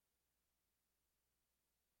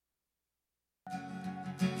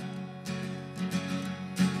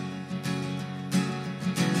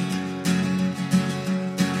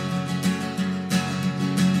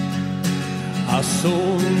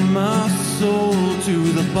sold my soul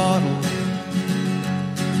to the bottle.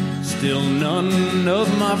 Still none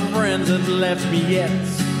of my friends have left me yet.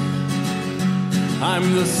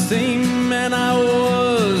 I'm the same man I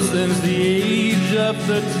was since the age of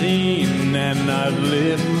 13, and I've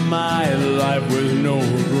lived my life with no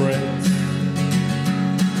regrets.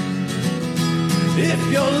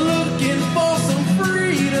 If you're looking for some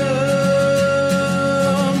freedom,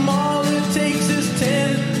 all it takes is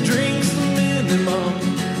 10 drinks minimum.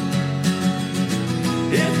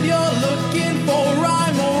 If you're looking for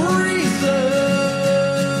rhyme or reason,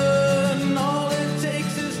 all it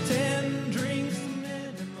takes is 10 drinks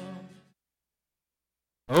minimum.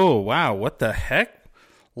 Oh, wow. What the heck?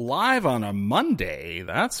 Live on a Monday?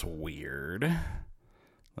 That's weird.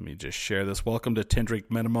 Let me just share this. Welcome to 10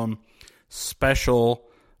 Drink Minimum special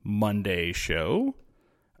Monday show.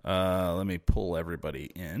 Let me pull everybody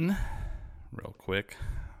in real quick.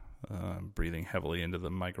 I'm breathing heavily into the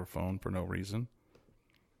microphone for no reason.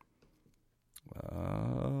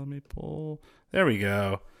 Let me pull. There we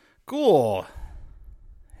go. Cool.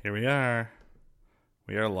 Here we are.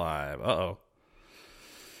 We are live. Uh-oh.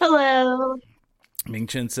 Hello. Ming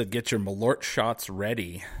Chen said, get your Malort shots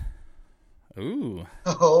ready. Ooh.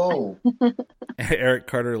 Oh. Eric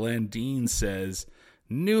Carter Landine says,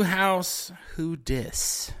 new house, who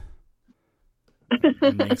dis?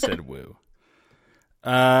 And Ming said, woo.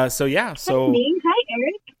 So yeah, so Hi, Ming. Hi,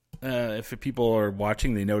 Eric. if people are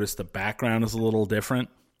watching, they notice the background is a little different.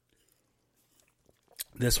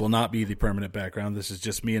 This will not be the permanent background. This is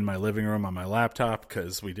just me in my living room on my laptop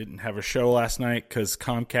because we didn't have a show last night because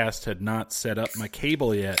Comcast had not set up my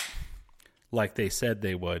cable yet like they said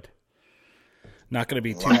they would. Not going to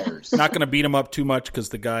be not going to beat them up too much because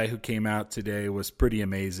the guy who came out today was pretty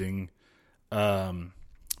amazing.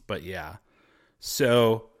 But yeah,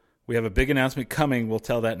 so we have a big announcement coming. We'll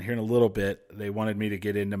tell that here in a little bit. They wanted me to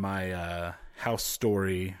get into my house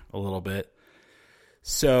story a little bit.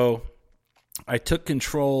 So I took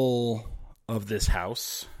control of this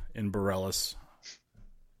house in Borellis,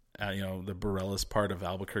 the Borellis part of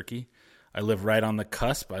Albuquerque. I live right on the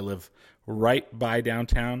cusp. I live right by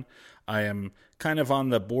downtown. I am kind of on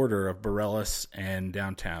the border of Borellis and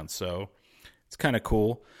downtown, so it's kind of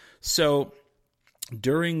cool. So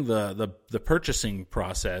during the purchasing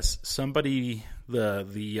process, somebody,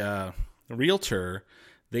 the realtor,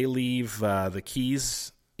 they leave the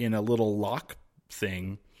keys in a little lock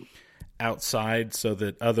thing outside so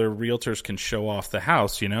that other realtors can show off the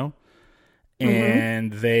house,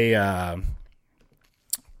 and they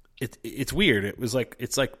it's weird.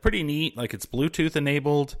 It's like pretty neat. Like it's Bluetooth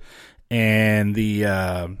enabled, and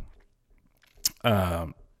the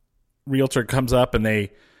realtor comes up and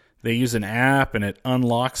they use an app and it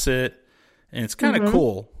unlocks it, and it's kind of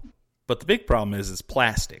cool. But the big problem is it's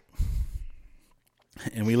plastic,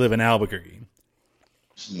 and we live in Albuquerque.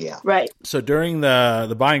 Yeah. Right. So during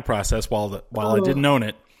the buying process, while I didn't own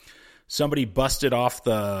it, somebody busted off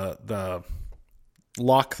the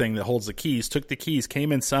lock thing that holds the keys, took the keys,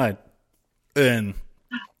 came inside, and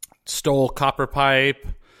stole copper pipe,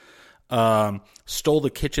 stole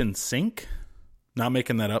the kitchen sink. Not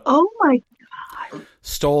making that up. Oh my God.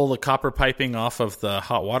 Stole the copper piping off of the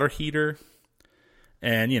hot water heater,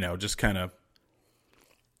 and just kind of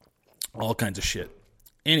all kinds of shit.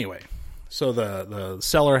 Anyway. So the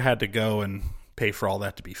seller had to go and pay for all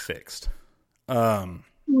that to be fixed. So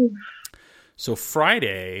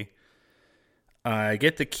Friday, I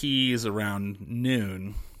get the keys around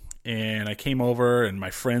noon, and I came over, and my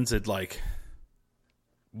friends had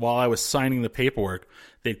while I was signing the paperwork,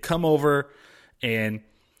 they'd come over, and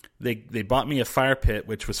they bought me a fire pit,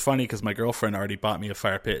 which was funny because my girlfriend already bought me a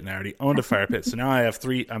fire pit, and I already owned a fire pit. So now I have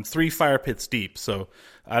three. I'm 3 fire pits deep. So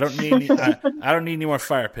I don't need I don't need any more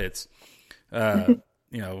fire pits.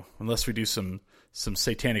 Unless we do some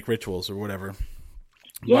satanic rituals or whatever.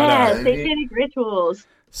 Yeah, satanic rituals.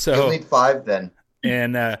 You'll So need 5 then.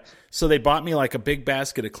 and so they bought me like a big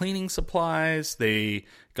basket of cleaning supplies. They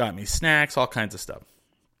got me snacks, all kinds of stuff.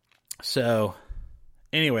 So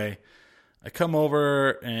anyway, I come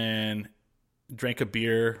over and drank a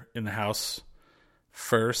beer in the house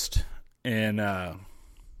first, and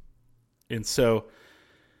so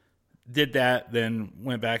did that, then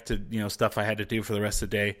went back to stuff I had to do for the rest of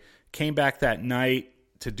the day. Came back that night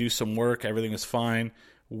to do some work. Everything was fine.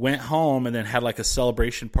 Went home and then had like a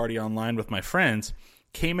celebration party online with my friends.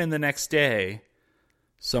 Came in the next day.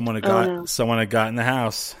 Someone had got in the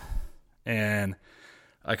house, and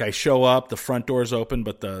I show up. The front door's open,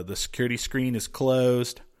 but the security screen is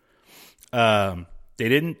closed. They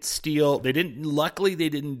didn't steal. Luckily, they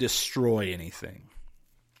didn't destroy anything,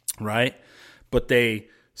 right? But they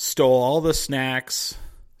stole all the snacks,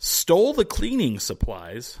 stole the cleaning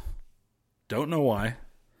supplies. Don't know why.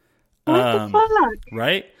 What the fuck?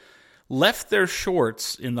 Right? Left their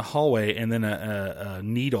shorts in the hallway and then a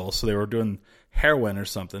needle, so they were doing heroin or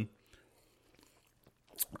something.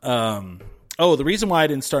 The reason why I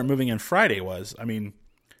didn't start moving in Friday was,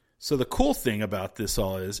 so the cool thing about this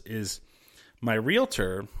all is my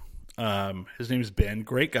realtor, his name is Ben,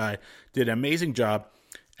 great guy, did an amazing job.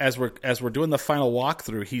 As we're doing the final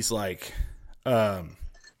walkthrough, he's like,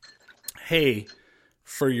 hey,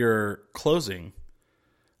 for your closing,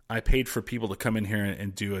 I paid for people to come in here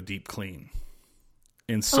and do a deep clean.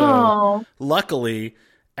 And so luckily,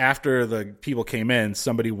 after the people came in,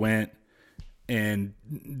 somebody went and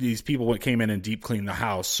these people came in and deep cleaned the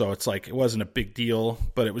house. So it's like, it wasn't a big deal,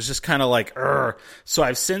 but it was just kind of like, So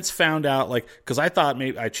I've since found out, because I thought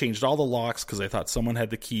maybe I changed all the locks because I thought someone had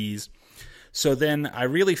the keys. So then I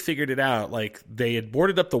really figured it out. They had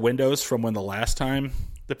boarded up the windows from when the last time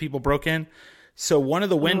the people broke in. So one of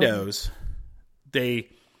the windows, they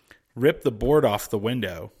ripped the board off the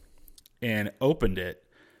window and opened it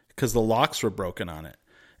because the locks were broken on it.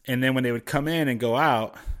 And then when they would come in and go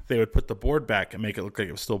out, they would put the board back and make it look like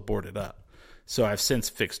it was still boarded up. So I've since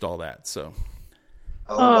fixed all that. So,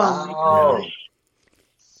 wow.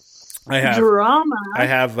 Yeah. I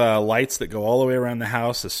have lights that go all the way around the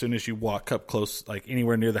house. As soon as you walk up close,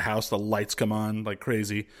 anywhere near the house, the lights come on like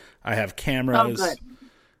crazy. I have cameras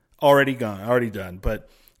already done, but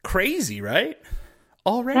crazy, right?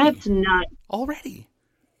 Already. That's nuts. Already.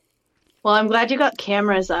 Well, I'm glad you got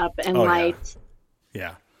cameras up and lights.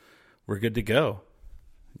 Yeah. We're good to go.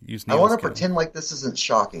 I want to pretend like this isn't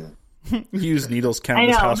shocking. Use needles count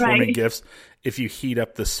as housewarming gifts if you heat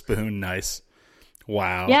up the spoon. Nice.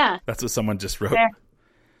 Wow. Yeah. That's what someone just wrote. Fair.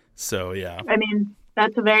 So, yeah.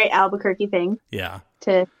 That's a very Albuquerque thing. Yeah.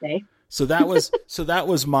 To say. So that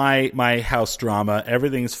was my house drama.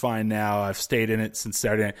 Everything's fine now. I've stayed in it since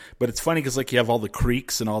Saturday night. But it's funny because you have all the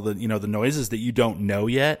creaks and all the the noises that you don't know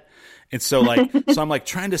yet. And so I'm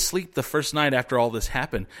trying to sleep the first night after all this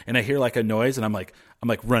happened, and I hear a noise, and I'm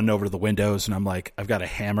running over to the windows, and I've got a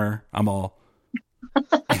hammer. I'm all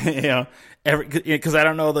because I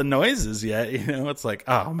don't know the noises yet. It's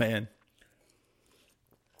oh man.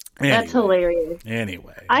 Anyway, that's hilarious.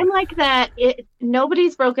 Anyway, I'm like that.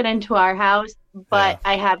 Nobody's broken into our house, but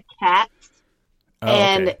I have cats,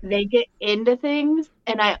 and they get into things,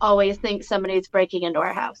 and I always think somebody's breaking into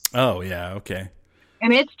our house. Oh yeah, okay.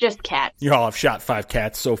 And it's just cats. You all have shot 5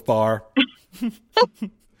 cats so far.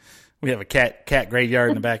 We have a cat graveyard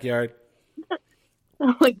in the backyard.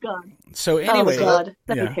 Oh my god. So anyway, that'd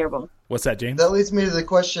be terrible. What's that, James? That leads me to the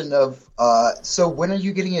question of, so when are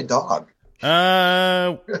you getting a dog?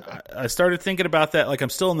 I started thinking about that. I'm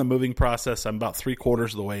still in the moving process. I'm about 3/4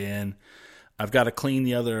 of the way in. I've got to clean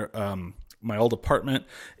the other, my old apartment.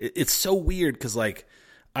 It's so weird because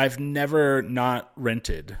I've never not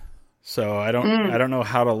rented. So I don't know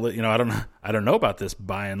how to, I don't know about this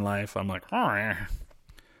buying life. I'm I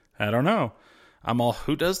don't know. I'm all,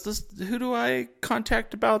 who does this? Who do I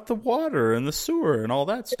contact about the water and the sewer and all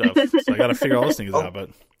that stuff? So I got to figure all those things out. But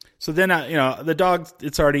so then, the dog,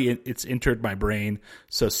 it's entered my brain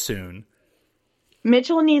so soon.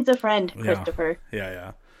 Mitchell needs a friend, Christopher.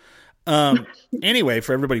 Yeah. Anyway,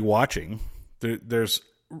 for everybody watching,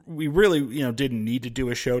 we really, didn't need to do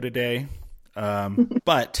a show today.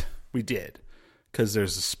 But we did, because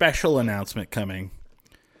there's a special announcement coming,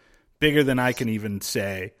 bigger than I can even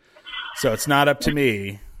say. So it's not up to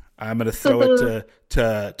me. I'm going to throw it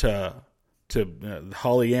to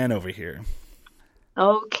Holly Ann over here.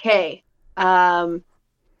 Okay.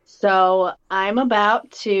 So I'm about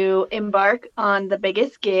to embark on the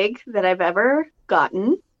biggest gig that I've ever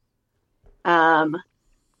gotten. Oh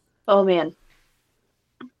man.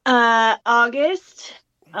 August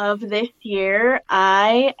of this year,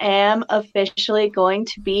 I am officially going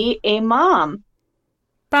to be a mom.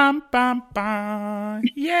 Bum, bum, bum.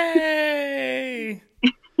 Yay!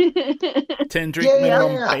 10 drink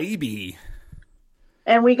minimum baby.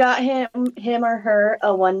 And we got him or her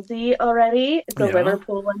a onesie already. It's a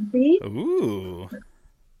Liverpool onesie. Ooh.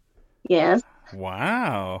 Yes.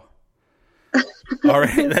 Wow. All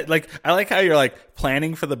right. I like how you're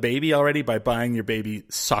planning for the baby already by buying your baby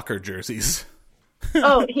soccer jerseys.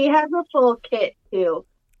 Oh, he has a full kit too.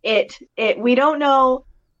 We don't know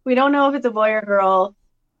if it's a boy or girl.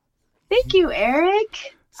 Thank you,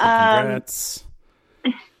 Eric. So congrats.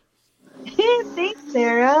 Thanks,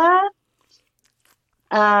 Sarah.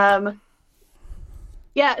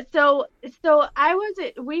 Yeah, so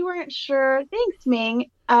we weren't sure. Thanks,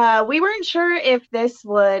 Ming. We weren't sure if this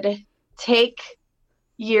would take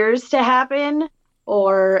years to happen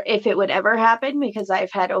or if it would ever happen because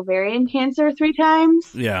I've had ovarian cancer 3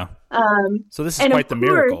 times. Yeah. So this is and quite of the course,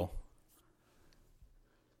 miracle.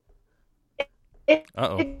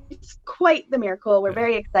 It's quite the miracle. We're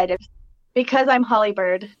very excited because I'm Holly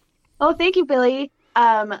Bird. Oh, thank you, Billy.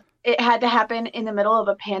 It had to happen in the middle of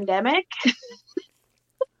a pandemic.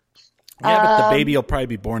 Yeah, but the baby will probably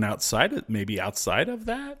be born outside of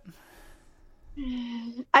that.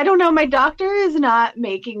 I don't know. My doctor is not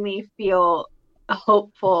making me feel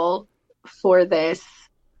hopeful for this.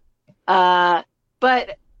 But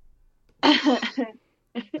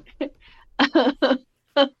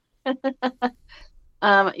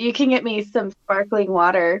you can get me some sparkling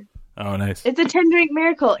water. Oh, nice. It's a 10-drink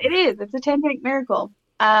miracle. It is. It's a 10-drink miracle.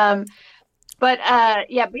 But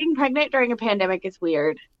being pregnant during a pandemic is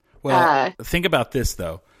weird. Well, think about this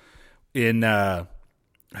though. In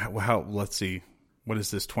let's see, what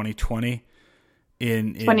is this? 2020.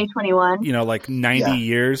 In 2021. Like 90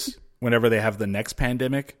 years. Whenever they have the next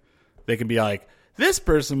pandemic, they can be like, this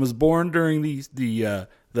person was born during the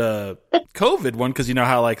COVID one, because you know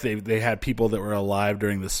how like they had people that were alive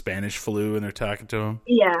during the Spanish flu and they're talking to them.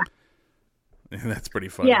 Yeah. That's pretty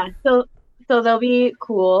funny. Yeah. So they'll be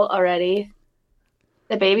cool already.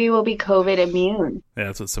 The baby will be COVID immune. Yeah,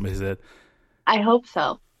 that's what somebody said. I hope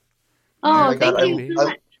so. Oh, thank you so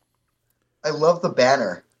much. I love the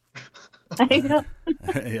banner. I know.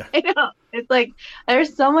 Yeah. I know. It's like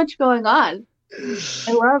there's so much going on.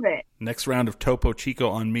 I love it. Next round of Topo Chico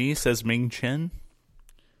on me, says Ming Chen.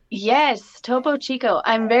 Yes, Topo Chico.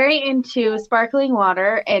 I'm very into sparkling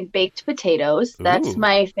water and baked potatoes. That's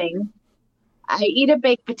my thing. I eat a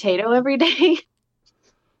baked potato every day.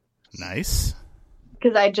 Nice.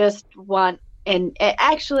 Because I just want, and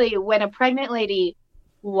actually, when a pregnant lady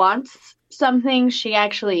wants something, she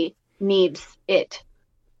actually needs it.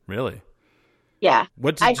 Really? Yeah.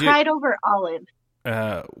 I cried over olives.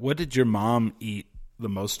 What did your mom eat the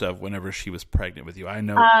most of whenever she was pregnant with you? I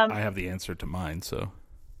know I have the answer to mine, so.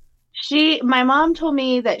 My mom told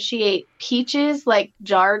me that she ate peaches, like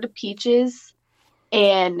jarred peaches,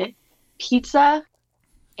 and pizza,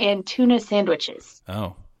 and tuna sandwiches.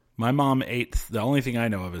 Oh. My mom ate, the only thing I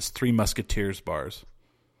know of is 3 Musketeers bars.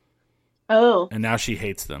 Oh. And now she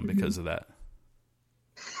hates them because of that.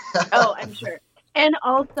 Oh, I'm sure. And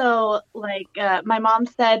also, like, my mom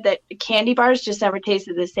said that candy bars just never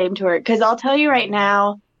tasted the same to her. Because I'll tell you right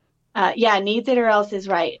now, needs it or else is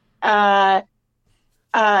right. If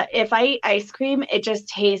I eat ice cream, it just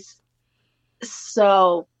tastes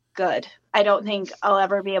so good. I don't think I'll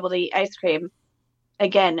ever be able to eat ice cream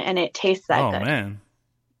again, and it tastes that good. Oh, man.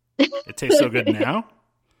 It tastes so good now?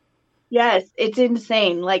 Yes, it's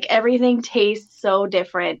insane. Like, everything tastes so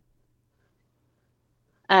different.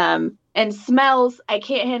 And smells, I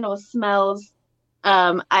can't handle smells.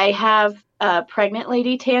 I have pregnant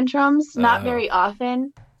lady tantrums, not very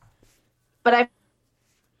often. But I've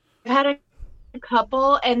had a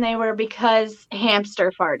couple, and they were because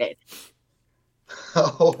hamster farted.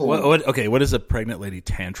 Oh. What is a pregnant lady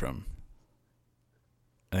tantrum?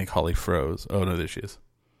 I think Holly froze. Oh, no, there she is.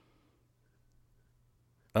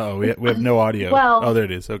 Oh, we have no audio. Well, there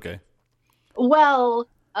it is. Okay. Well,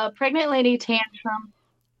 a pregnant lady tantrum.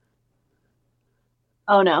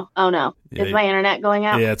 Oh, no. Yeah, is my internet going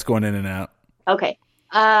out? Yeah, it's going in and out. Okay.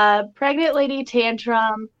 Pregnant lady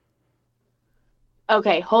tantrum.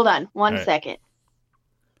 Okay, hold on one second.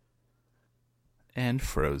 And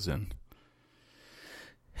frozen.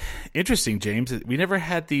 Interesting, James. We never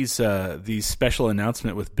had these special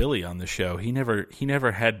announcement with Billy on the show. He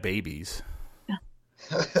never had babies.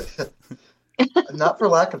 Not for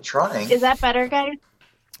lack of trying. Is that better, guys?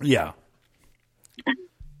 Yeah.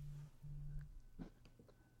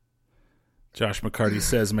 Josh McCarty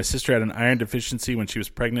says, my sister had an iron deficiency when she was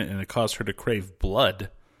pregnant, and it caused her to crave blood.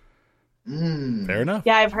 Fair enough.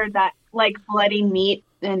 Yeah, I've heard that. Like bloody meat,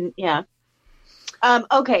 and yeah.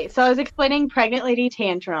 Okay, so I was explaining pregnant lady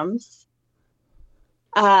tantrums.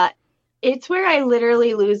 It's where I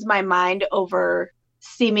literally lose my mind over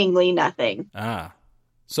seemingly nothing. Ah.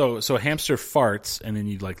 So hamster farts, and then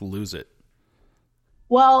you like lose it.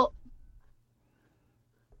 Well,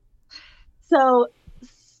 so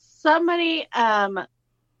somebody in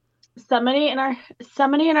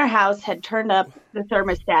our house had turned up the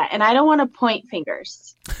thermostat, and I don't want to point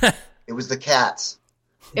fingers. It was the cats.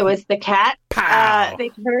 It was the cat. They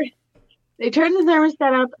turned the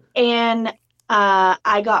thermostat up, and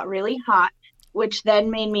I got really hot, which then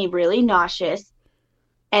made me really nauseous.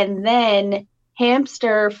 And then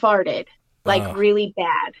hamster farted, like really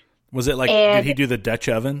bad. Was it like, did he do the Dutch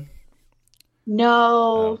oven?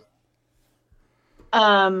 No.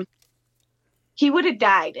 Oh. He would have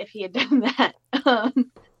died if he had done that.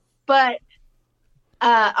 But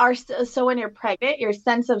so when you're pregnant, your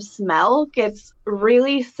sense of smell gets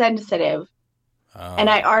really sensitive. And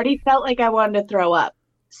I already felt like I wanted to throw up.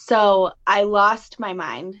 So I lost my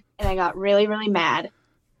mind and I got really, really mad.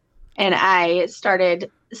 And I started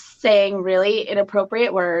saying really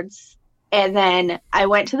inappropriate words. And then I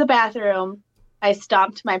went to the bathroom. I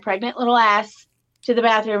stomped my pregnant little ass to the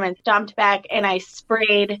bathroom and stomped back. And I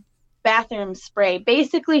sprayed bathroom spray,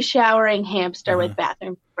 basically showering Hamster with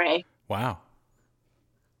bathroom spray. Wow.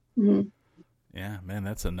 Mm-hmm. Yeah, man,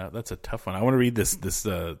 that's a tough one. I want to read this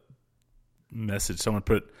message. Someone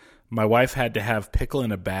put, my wife had to have pickle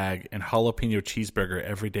in a bag and jalapeno cheeseburger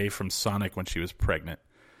every day from Sonic when she was pregnant.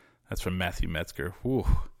 That's from Matthew Metzger. Whew.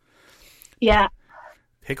 Yeah.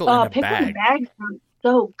 Pickle in a pickle bag. in a bag sounds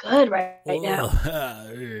so good right now.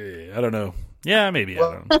 I don't know. Yeah, maybe. I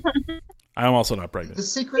don't know. I'm also not pregnant. The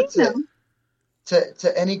secret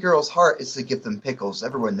to any girl's heart is to give them pickles.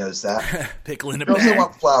 Everyone knows that. Pickle in a Girls bag. don't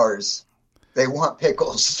want flowers. They want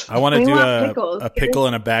pickles. I want to do pickles. a pickle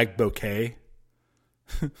in a bag bouquet.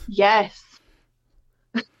 Yes.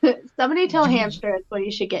 Somebody tell Hamster that's what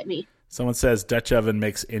you should get me. Someone says Dutch oven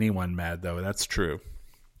makes anyone mad, though. That's true.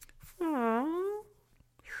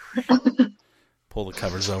 Pull the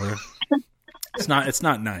covers over. It's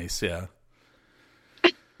not nice, yeah.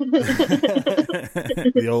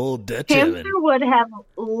 The old Dutch oven. Hamster would have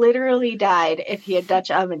literally died if he had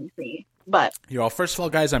Dutch oven me. But You're all, first of all,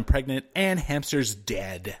 guys, I'm pregnant and Hamster's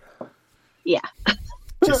dead. Yeah.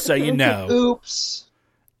 Just so you know. Oops.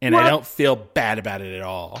 And I don't feel bad about it at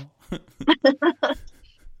all.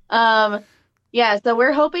 Yeah, so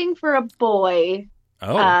we're hoping for a boy.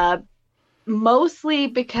 Oh. Mostly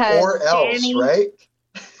because Or else, Danny, right?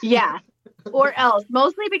 Yeah. Or else.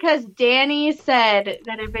 Mostly because Danny said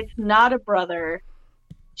that if it's not a brother,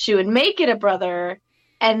 she would make it a brother.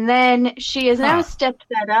 And then she has now stepped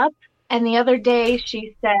that up. And the other day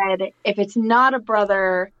she said if it's not a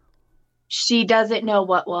brother, she doesn't know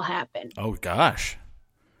what will happen. Oh, gosh.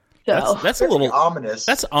 So That's a little ominous.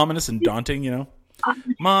 That's ominous and daunting, you know.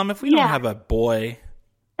 Mom, if we don't have a boy,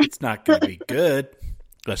 it's not going to be good.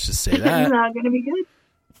 Let's just say that. It's not going to be good.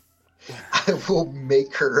 I will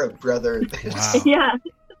make her a brother. Wow. Yeah.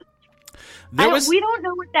 We don't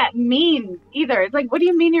know what that means either. It's like, what do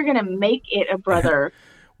you mean you're going to make it a brother?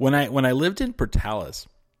 When I lived in Portales,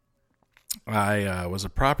 I was a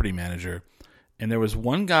property manager, and there was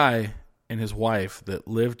one guy and his wife that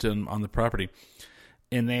lived on the property,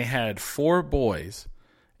 and they had 4 boys.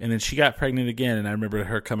 And then she got pregnant again, and I remember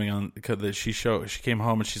her coming on because she came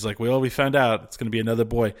home and she's like, "Well, we found out it's going to be another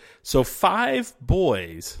boy." So 5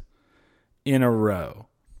 boys in a row.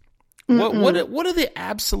 What are the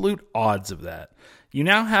absolute odds of that? You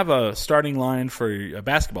now have a starting line for a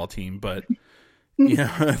basketball team, but you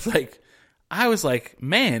know, it's like I was like,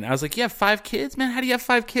 you have 5 kids, man. How do you have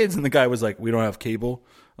 5 kids? And the guy was like, "We don't have cable."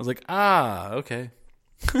 I was like, okay.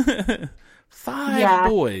 5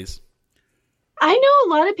 boys. I know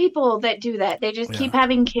a lot of people that do that. They just keep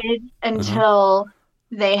having kids until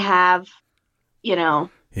they have, you know,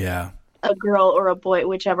 a girl or a boy,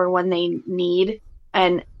 whichever one they need.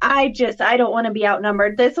 And I don't want to be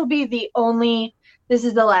outnumbered. This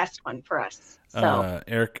is the last one for us. So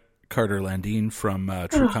Eric Carter Landine from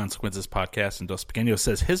True Consequences podcast in Dos Pequeños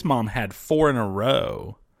says his mom had 4 in a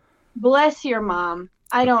row. Bless your mom.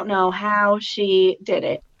 I don't know how she did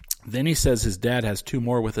it. Then he says his dad has 2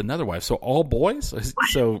 more with another wife. So all boys?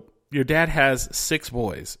 So your dad has 6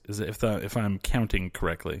 boys, if I'm counting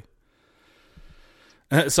correctly.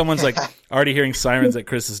 Someone's like already hearing sirens at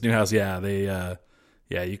Chris's new house. Yeah,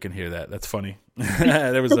 you can hear that. That's funny.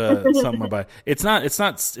 There was something by. It's not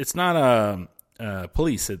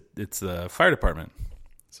police. It's the fire department.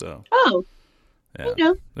 So. Oh.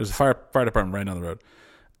 Yeah. There's a fire department right down the road.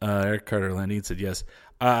 Eric Carter Landine said yes.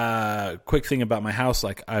 Quick thing about my house,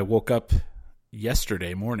 like I woke up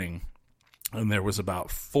yesterday morning and there was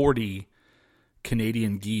about 40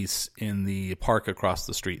 Canadian geese in the park across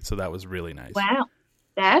the street. So that was really nice. Wow.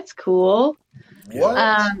 That's cool. What?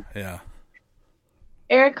 Yeah.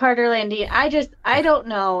 Eric Carter Landine. I don't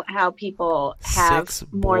know how people have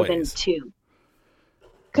 6 more than boys. 2.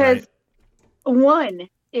 Because 1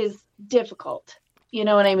 is difficult. You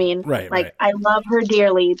know what I mean? Right. Like, I love her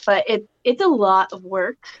dearly, but it's a lot of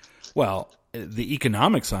work. Well, the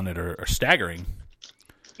economics on it are staggering.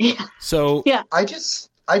 Yeah. So yeah. I just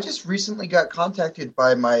recently got contacted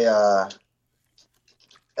by my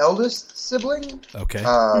eldest sibling. Okay.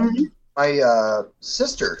 My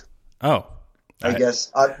sister. Oh. I guess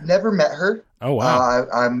I've never met her. Oh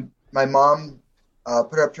wow. My mom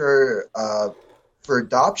put her up to her for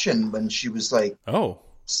adoption when she was like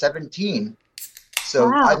 17. So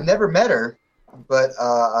Wow. I've never met her, but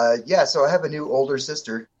yeah. So I have a new older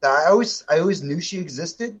sister that I always knew she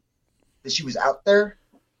existed, that she was out there,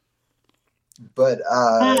 but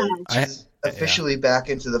she's officially back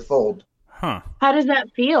into the fold. Huh. How does that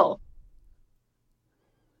feel?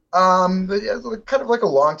 But yeah, kind of like a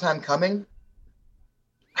long time coming.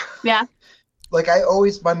 Yeah. Like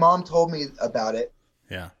my mom told me about it.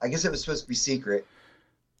 Yeah. I guess it was supposed to be secret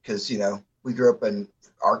because we grew up in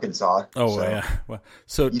Arkansas. Oh, so yeah. Well,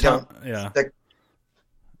 so you yeah.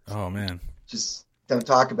 Oh man, just don't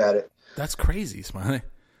talk about it. that's crazy, Smiley.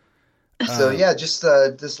 So yeah, just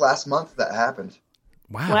this last month that happened.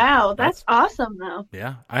 Wow, that's awesome though.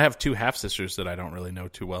 Yeah, I have two half sisters that I don't really know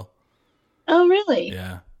too well. Oh, really?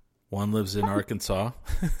 Yeah, one lives in Arkansas,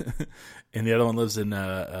 and the other one lives in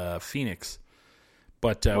Phoenix.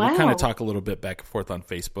 But we kind of talk a little bit back and forth on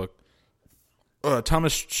Facebook.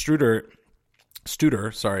 Thomas Studer,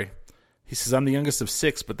 sorry. He says, I'm the youngest of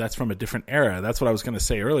 6, but that's from a different era. That's what I was going to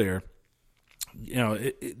say earlier.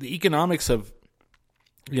 The economics of,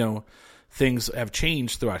 things have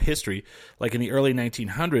changed throughout history. Like in the early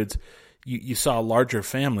 1900s, you saw larger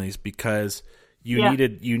families because you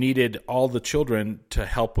needed all the children to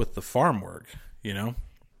help with the farm work,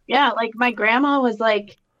 Yeah, like my grandma was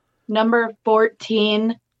like number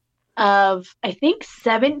 14 of, I think,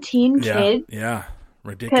 17 kids. Yeah,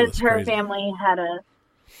 ridiculous. Because her crazy. family had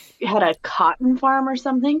a cotton farm or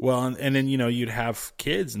something. Well, and then you'd have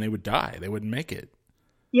kids and they would die; they wouldn't make it.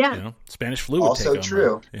 Yeah, Spanish flu would also take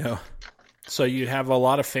true. them. So you'd have a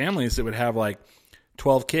lot of families that would have like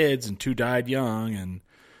 12 kids and 2 died young, and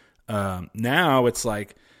now it's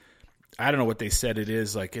like I don't know what they said it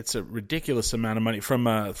is. Like it's a ridiculous amount of money from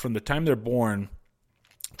the time they're born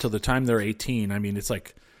till the time they're 18. I mean, it's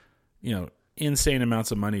like insane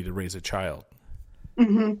amounts of money to raise a child.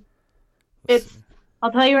 Mm-hmm.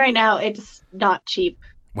 I'll tell you right now, it's not cheap.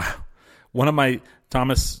 Wow. One of my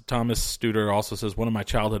Thomas Studer also says one of my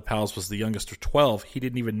childhood pals was the youngest of 12. He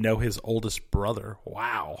didn't even know his oldest brother.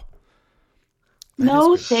 Wow.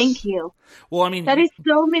 Thank you. Well, I mean, that is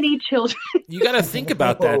so many children. You got to think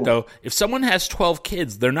about that though. If someone has 12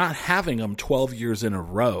 kids, they're not having them 12 years in a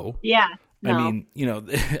row. Yeah. No.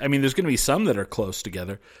 I mean, there's going to be some that are close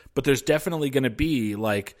together, but there's definitely going to be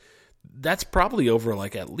like that's probably over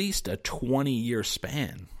like at least a 20-year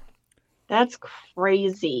span. That's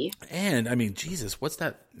crazy. And I mean, Jesus, what's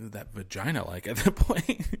that vagina like at that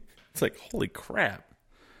point? It's like, holy crap.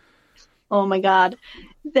 Oh my God.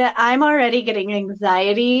 That I'm already getting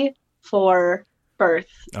anxiety for birth.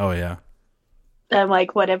 Oh yeah. I'm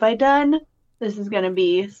like, what have I done? This is going to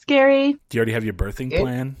be scary. Do you already have your birthing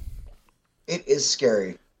plan? It is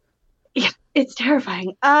scary. Yeah, it's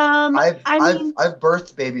terrifying. I've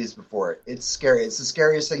birthed babies before. It's scary. It's the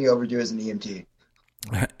scariest thing you ever do as an EMT.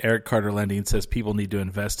 Eric Carter Lending says people need to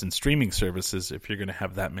invest in streaming services if you're going to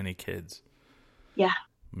have that many kids. Yeah.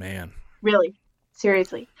 Man. Really.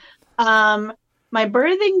 Seriously. My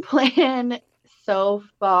birthing plan so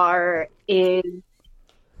far is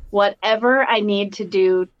whatever I need to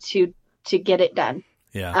do to get it done.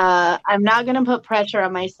 Yeah. I'm not going to put pressure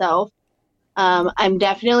on myself. I'm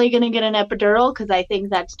definitely going to get an epidural because I think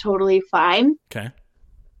that's totally fine. Okay.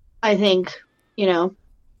 I think,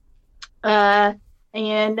 yeah,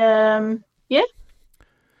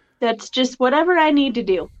 that's just whatever I need to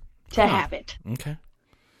do to have it. Okay.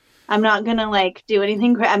 I'm not going to do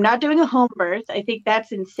anything. I'm not doing a home birth. I think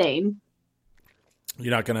that's insane.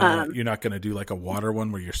 You're not gonna do like a water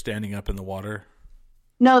one where you're standing up in the water.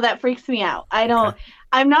 No, that freaks me out. Okay.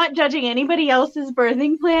 I'm not judging anybody else's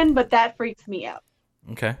birthing plan, but that freaks me out.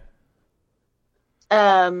 Okay.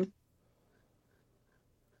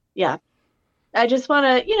 Yeah. I just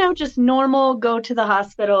want to, just normal, go to the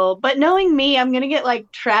hospital. But knowing me, I'm going to get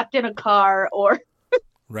trapped in a car or.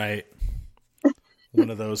 Right. One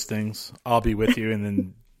of those things. I'll be with you and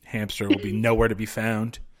then Hamster will be nowhere to be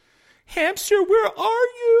found. Hamster, where are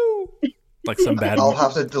you? Like some bad. I'll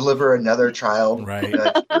have to deliver another child. Right.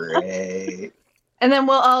 That's great. And then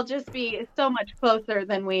we'll all just be so much closer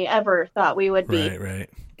than we ever thought we would be. Right.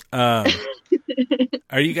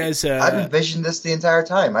 Are you guys? I've envisioned this the entire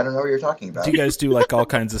time. I don't know what you're talking about. Do you guys do all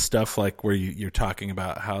kinds of stuff where you're talking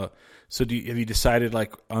about how? So have you decided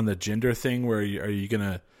on the gender thing where are you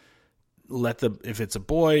gonna if it's a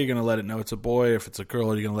boy you're gonna let it know it's a boy, if it's a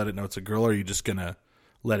girl you're gonna let it know it's a girl, or are you just gonna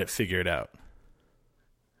let it figure it out?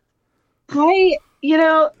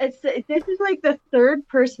 This is the third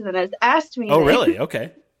person that has asked me. Oh, really?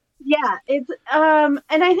 Okay. Yeah, it's and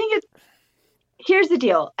I think here's the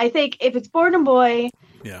deal. I think if it's born a boy,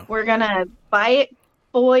 yeah, we're gonna buy it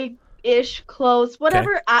boy-ish clothes,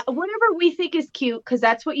 whatever we think is cute, because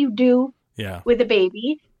that's what you do with a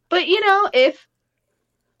baby. But if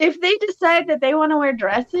they decide that they want to wear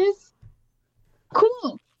dresses,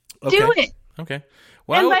 cool, do it. Okay.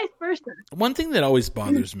 Well, and vice versa. One thing that always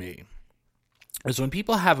bothers me is when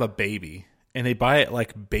people have a baby and they buy it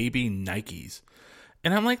like baby Nikes.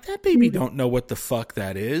 And I'm like, that baby don't know what the fuck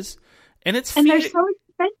that is. And they're so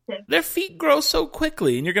expensive. Their feet grow so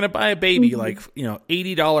quickly. And you're going to buy a baby like,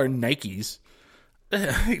 $80 Nikes.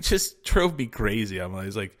 It just drove me crazy. I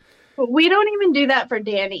was like, we don't even do that for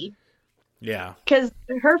Danny. Yeah. Because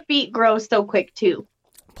her feet grow so quick too.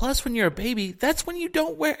 Plus, when you're a baby, that's when you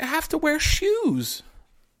don't have to wear shoes.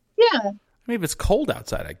 Yeah. Maybe it's cold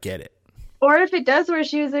outside. I get it. Or if it does wear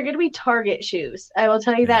shoes, they're going to be Target shoes. I will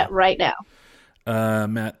tell you that right now.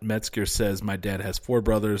 Matt Metzger says, my dad has 4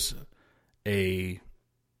 brothers, a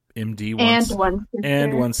MD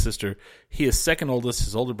and one sister. He is second oldest.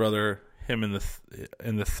 His older brother, him and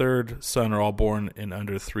the third son are all born in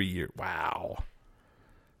under 3 years.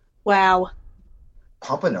 Wow.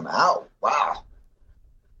 Pumping them out. Wow.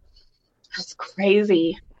 That's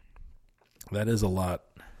crazy. That is a lot.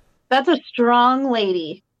 That's a strong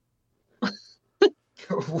lady.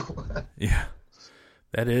 Yeah,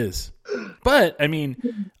 that is. But I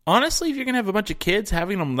mean, honestly, if you're gonna have a bunch of kids,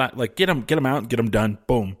 having them get them out, and get them done,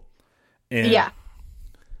 boom. And,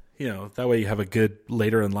 that way you have a good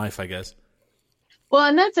later in life, I guess. Well,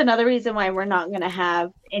 and that's another reason why we're not gonna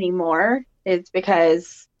have any more. Is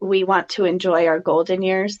because we want to enjoy our golden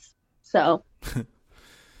years. So.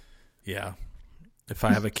 Yeah, if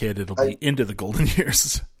I have a kid, it'll be into the golden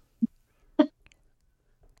years.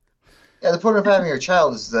 Yeah, the point of having a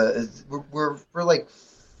child is we're like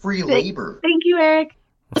free labor. Thank you, Eric.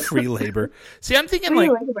 Free labor. See, I'm thinking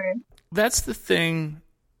labor. That's the thing.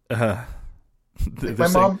 My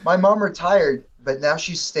mom retired, but now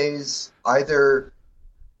she stays either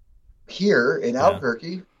here in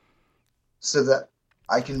Albuquerque, so that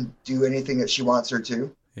I can do anything that she wants me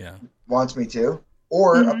to,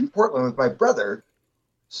 or up in Portland with my brother,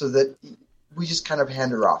 so that we just kind of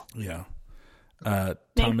hand her off. Yeah.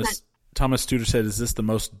 Thomas Studer said, is this the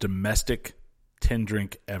most domestic tin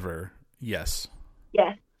drink ever? Yes.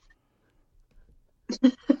 Yes.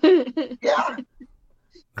 Yeah.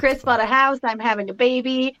 Chris bought a house. I'm having a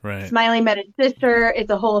baby. Right. Smiley met his sister. It's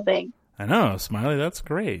a whole thing. I know. Smiley, that's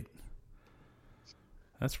great.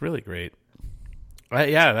 That's really great. When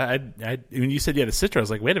you said you had a sister, I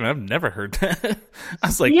was like, wait a minute, I've never heard that. I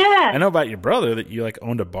was like, I know about your brother that you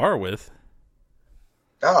owned a bar with.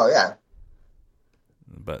 Oh, yeah.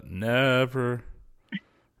 But never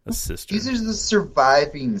a sister. These are the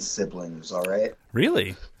surviving siblings, all right?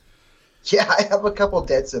 Really? Yeah, I have a couple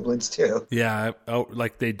dead siblings, too. Yeah. Oh,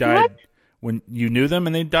 like they died when you knew them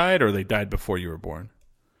and they died, or they died before you were born?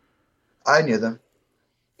 I knew them.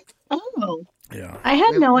 Oh. Yeah. I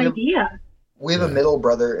had no idea. We have a middle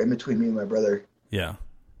brother in between me and my brother. Yeah.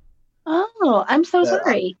 Oh, I'm so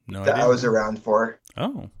sorry. That I was around for.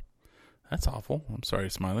 Oh, that's awful. I'm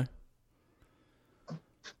sorry, Smiley.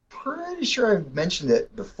 Pretty sure I've mentioned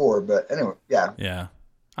it before, but anyway, yeah. Yeah.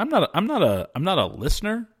 I'm not a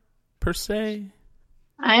listener per se.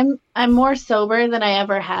 I'm more sober than I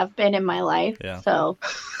ever have been in my life. Yeah. So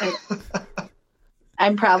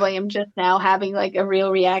I'm probably just now having like a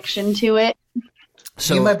real reaction to it.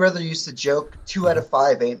 So, me and my brother used to joke 2 out of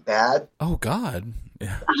 5 ain't bad. Oh God.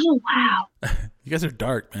 Yeah. Oh wow. You guys are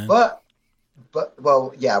dark, man. But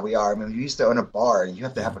well, yeah, we are. I mean, we used to own a bar, and you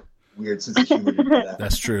have to have a weird sense of humor to do that.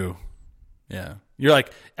 That's true. Yeah. You're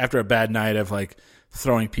like, after a bad night of like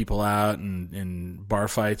throwing people out and in bar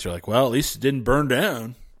fights, you're like, well, at least it didn't burn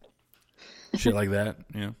down. Shit like that.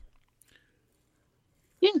 Yeah.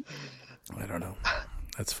 Yeah. I don't know.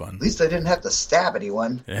 That's fun. At least I didn't have to stab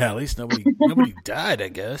anyone. Yeah, at least nobody died, I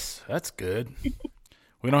guess. That's good.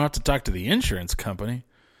 We don't have to talk to the insurance company.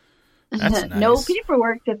 That's nice. No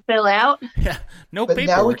paperwork to fill out. Yeah, no but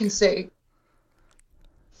paperwork. Now we can say,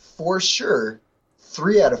 for sure,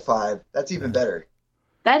 3 out of 5. That's even better.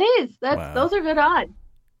 That is. Those are good odds.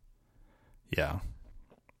 Yeah.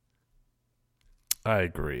 I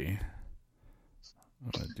agree.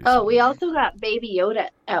 We also got Baby Yoda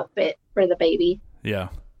outfit for the baby. Yeah.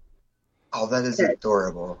 Oh, that is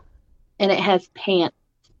adorable. And it has pants.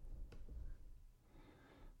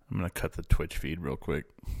 I'm going to cut the Twitch feed real quick.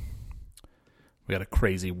 We got a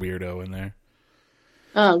crazy weirdo in there.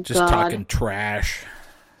 Oh, just God. talking trash.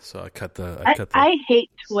 So I cut the. I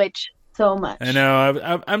hate Twitch so much. I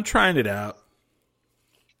know. I'm trying it out.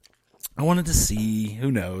 I wanted to see.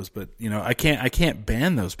 Who knows? But I can't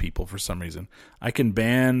ban those people for some reason. I can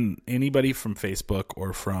ban anybody from Facebook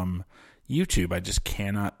or from YouTube. I just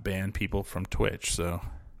cannot ban people from Twitch. So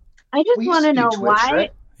I just want to know Twitch, why.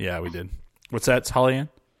 right? Yeah, we did. What's that, Holly-Ann?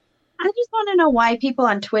 I just want to know why people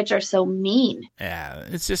on Twitch are so mean. Yeah,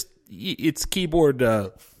 it's keyboard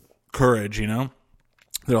courage, you know.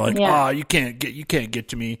 They're like, oh, you can't get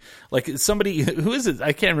to me. Like somebody, who is it?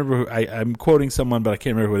 I can't remember. I'm quoting someone, but I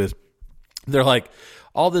can't remember who it is. They're like,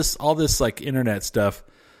 all this like internet stuff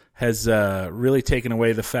has really taken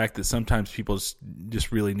away the fact that sometimes people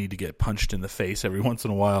just really need to get punched in the face every once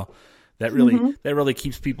in a while. That really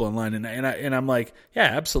keeps people in line. And I'm like, yeah,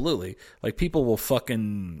 absolutely. Like people will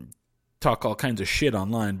fucking talk all kinds of shit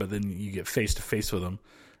online, but then you get face to face with them,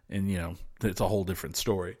 and you know it's a whole different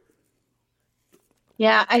story.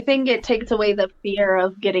 Yeah, I think it takes away the fear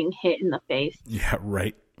of getting hit in the face. Yeah,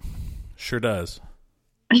 right. Sure does.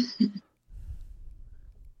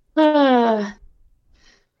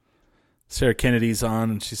 Sarah Kennedy's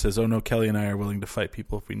on, and she says, "Oh no, Kelly and I are willing to fight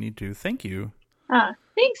people if we need to." Thank you.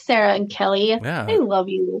 Thanks, Sarah and Kelly. Yeah. I love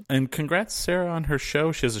you. And congrats, Sarah, on her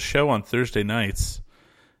show. She has a show on Thursday nights.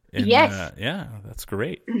 And, yes. Yeah, that's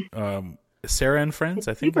great. Sarah and Friends,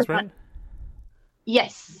 I think is right. Fun.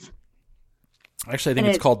 Yes. Actually, I think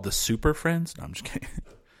it's called The Super Friends. No, I'm just kidding.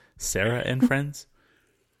 Sarah and Friends.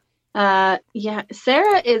 Yeah,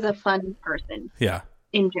 Sarah is a fun person. Yeah.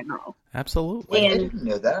 In general. Absolutely. Wait, I didn't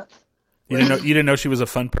know that. You didn't know she was a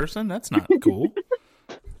fun person? That's not cool.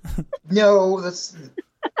 No,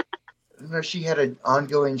 no, she had an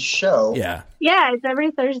ongoing show. Yeah. Yeah, it's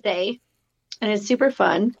every Thursday, and it's super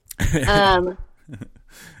fun. I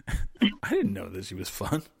didn't know that she was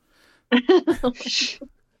fun.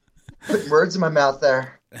 Putting words in my mouth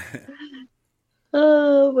there.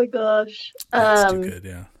 Oh my gosh. That's too good,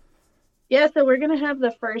 yeah. Yeah, so we're going to have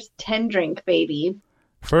the first 10 drink baby.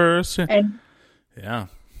 And yeah.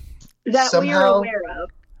 That we are aware of.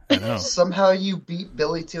 I know. Somehow you beat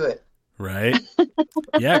Billy to it. Right?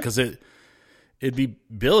 Yeah, because it'd be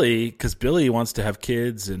Billy, because Billy wants to have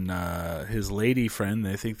kids, and his lady friend,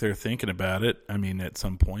 they think they're thinking about it. I mean, at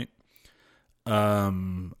some point.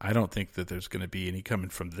 I don't think that there's going to be any coming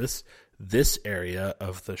from this area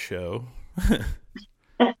of the show.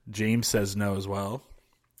 James says no as well.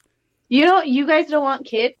 You guys don't want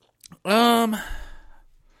kids? I'm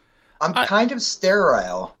kind of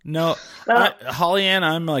sterile. No, Holly-Ann,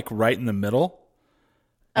 I'm like right in the middle.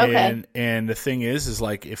 Okay. And the thing is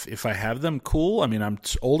like if I have them, cool. I mean, I'm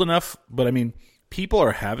old enough, but I mean, people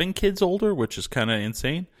are having kids older, which is kind of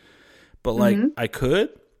insane. But like, I could,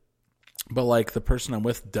 but like the person I'm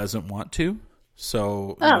with doesn't want to.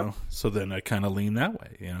 So, you know, so then I kind of lean that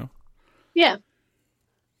way, you know? Yeah.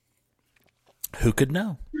 Who could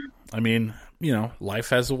know? I mean, you know, life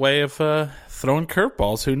has a way of throwing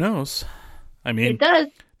curveballs. Who knows? I mean, it does.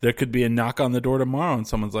 There could be a knock on the door tomorrow, and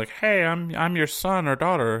someone's like, "Hey, I'm your son or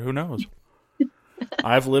daughter." Who knows?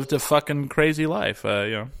 I've lived a fucking crazy life, you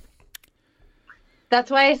know. That's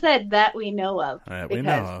why I said that we know of.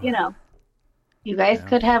 Because, you know, you guys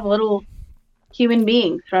could have little human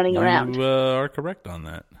beings running around. You are correct on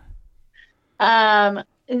that.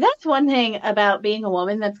 That's one thing about being a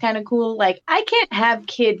woman that's kind of cool. Like, I can't have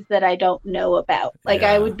kids that I don't know about. Like,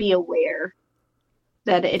 I would be aware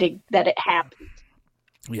that it happens.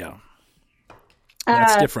 Yeah.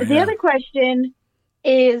 That's different. The other question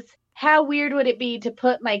is, how weird would it be to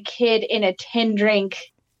put my kid in a 10-drink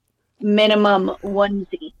minimum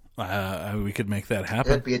onesie? We could make that happen.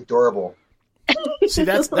 That'd be adorable. See,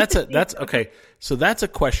 that's okay. So that's a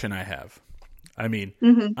question I have. I mean,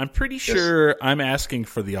 I'm pretty sure I'm asking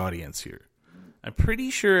for the audience here. I'm pretty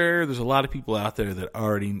sure there's a lot of people out there that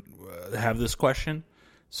already have this question.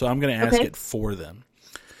 So I'm going to ask it for them.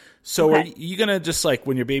 So are you going to just like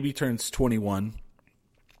when your baby turns 21,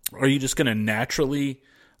 are you just going to naturally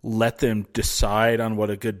let them decide on what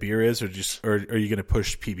a good beer is, or are you going to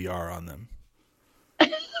push PBR on them?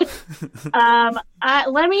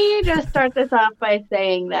 Let me just start this off by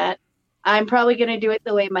saying that I'm probably going to do it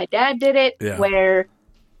the way my dad did it, where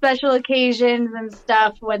special occasions and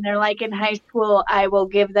stuff, when they're like in high school, I will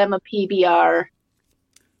give them a PBR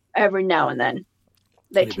every now and then.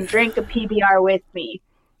 They can drink a PBR with me.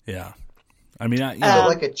 Yeah. I mean,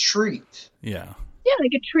 like a treat. Yeah. Yeah,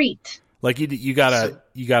 like a treat. Like you got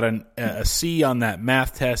a C on that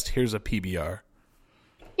math test. Here's a PBR.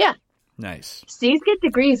 Yeah. Nice. C's get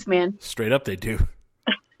degrees, man. Straight up, they do.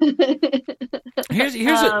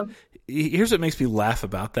 Here's what makes me laugh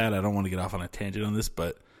about that. I don't want to get off on a tangent on this,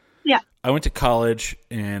 but I went to college,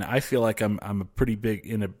 and I feel like I'm a pretty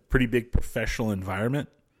big professional environment,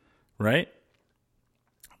 right?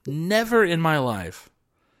 Never in my life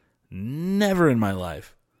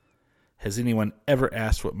has anyone ever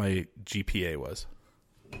asked what my GPA was.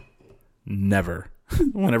 Never.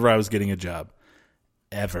 Whenever I was getting a job.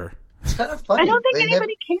 Ever. It's kind of funny. I don't think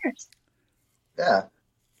anybody cares. Yeah.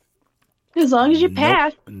 As long as you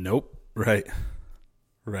pass. Nope. Right.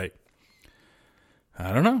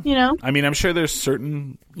 I don't know. You know? I mean, I'm sure there's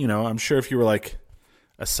certain, I'm sure if you were like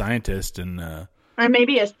a scientist and or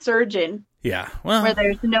maybe a surgeon. Yeah. Well, where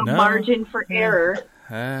there's no margin for error.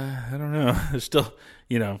 I don't know. There's still,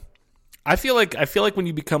 I feel like when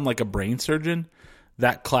you become like a brain surgeon,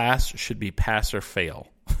 that class should be pass or fail.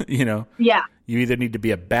 Yeah. You either need to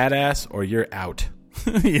be a badass or you're out.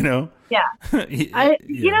 Yeah. Sometimes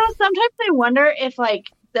I wonder if like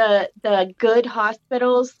the good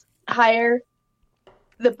hospitals hire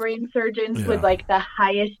the brain surgeons with like the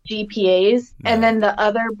highest GPAs, and then the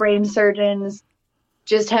other brain surgeons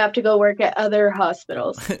just have to go work at other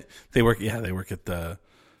hospitals. They work at the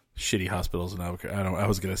shitty hospitals in Albuquerque. I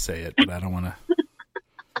was gonna say it, but I don't want to.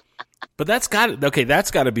 But that's got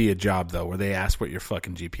to be a job though, where they ask what your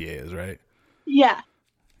fucking GPA is, right? Yeah.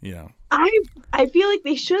 I feel like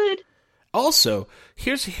they should. Also,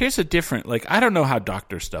 here's a different, like, I don't know how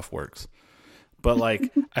doctor stuff works, but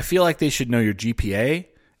like I feel like they should know your GPA,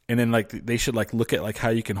 and then like they should like look at like how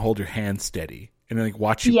you can hold your hand steady, and then like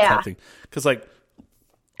watch you cut things. Because like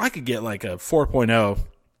I could get like a 4.0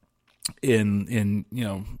 in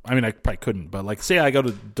I mean I probably couldn't, but like say I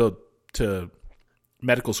go to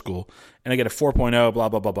medical school and I get a 4.0, blah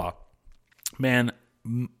blah blah blah. Man,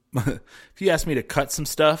 if you ask me to cut some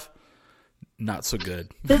stuff, not so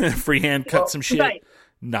good. Freehand cut some shit, right.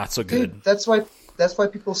 Not so good. Dude, that's why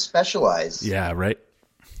people specialize. Yeah, right.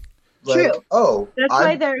 Like, true. Oh, that's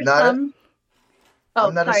why there's some.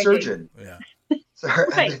 I'm not a surgeon. Dave. Yeah. Sorry.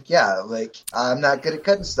 Right. Like I'm not good at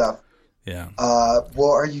cutting stuff. Yeah. Well,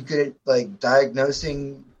 are you good at like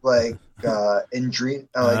diagnosing like injury?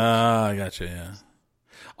 I gotcha. Yeah.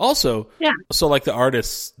 Also, so like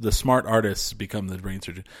the smart artists become the brain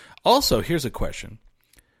surgeon. Also, here's a question: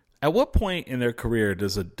 at what point in their career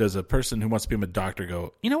does a person who wants to become a doctor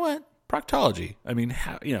go, you know what, proctology? I mean,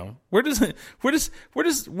 how, where does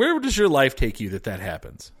your life take you that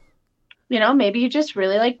happens? Maybe you just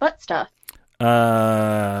really like butt stuff.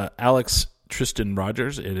 Alex Tristan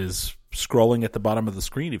Rogers, it is scrolling at the bottom of the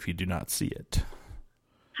screen if you do not see it.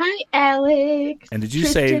 Hi, Alex. And did you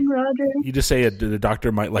Tristan Rogers. You just say the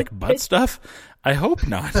doctor might like butt stuff? I hope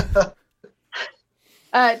not.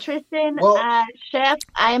 Tristan, Chef,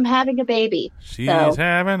 I am having a baby. She's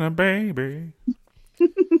having a baby.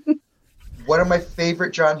 One of my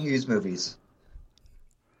favorite John Hughes movies.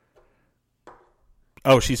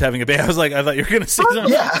 Oh, she's having a baby. I thought you were going to say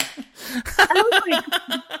something. Yeah. I was like,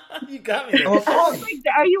 you got me there.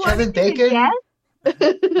 Are you Kevin Bacon?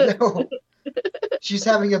 No. She's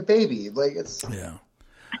having a baby. Like it's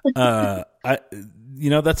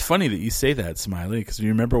that's funny that you say that, Smiley, because you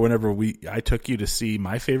remember whenever I took you to see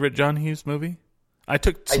my favorite John Hughes movie? I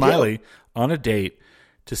took Smiley on a date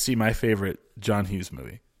to see my favorite John Hughes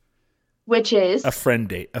movie. Which is? A friend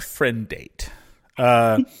date.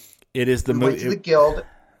 It is the movie. Went to the Guild.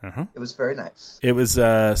 Uh-huh. It was very nice. It was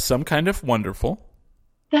Some Kind of Wonderful.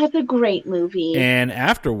 That's a great movie. And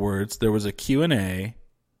afterwards, there was a Q&A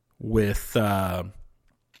with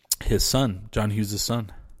his son, John Hughes'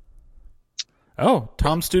 son. Oh,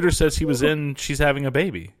 Tom Studer says he was in She's Having a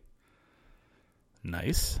Baby.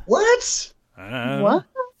 Nice. What? What?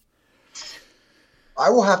 I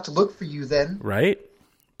will have to look for you then. Right?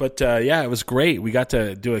 But it was great. We got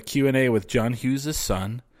to do a Q&A with John Hughes'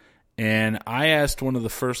 son. And I asked one of the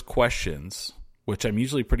first questions, which I'm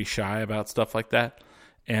usually pretty shy about stuff like that.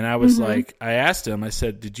 And I was like, I asked him, I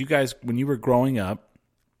said, did you guys, when you were growing up,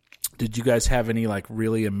 did you guys have any like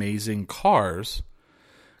really amazing cars?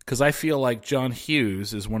 Because I feel like John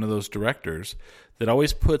Hughes is one of those directors that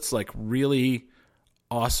always puts like really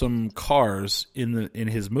awesome cars in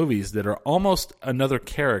his movies that are almost another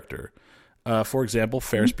character. For example,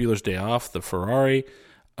 Ferris Bueller's Day Off, the Ferrari.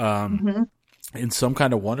 In Some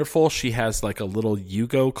Kind of Wonderful, she has like a little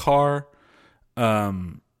Yugo car.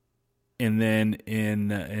 And then and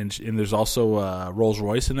there's also a Rolls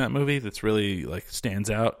Royce in that movie that's really like stands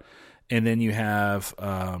out. And then you have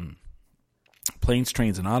Planes,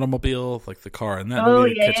 Trains, and Automobile, like the car in that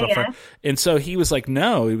movie that catches on fire. And so he was like,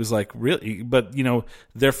 no, he was like, really? But,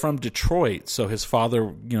 they're from Detroit. So his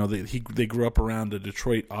father, they grew up around the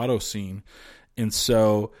Detroit auto scene. And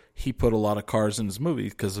so he put a lot of cars in his movie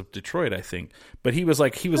because of Detroit, I think. But he was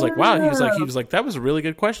like, wow. He was like, that was a really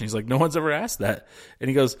good question. He's like, no one's ever asked that. And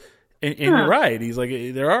he goes, and you're right. He's like,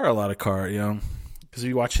 there are a lot of cars, because if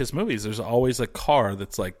you watch his movies, there's always a car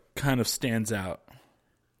that's like kind of stands out.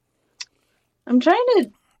 I'm trying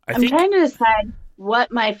to decide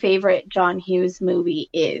what my favorite John Hughes movie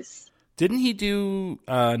is. Didn't he do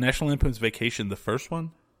National Lampoon's Vacation, the first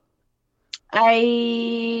one?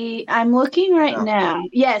 I'm looking right now.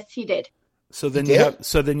 Yes, he did. So then He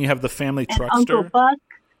did? you have the family And Uncle truckster. Buck.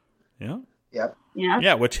 Yeah. Yep. Yeah.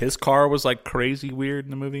 Yeah, which his car was like crazy weird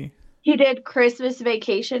in the movie. He did Christmas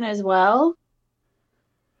Vacation as well.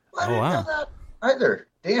 I didn't know that either.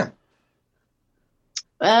 Damn.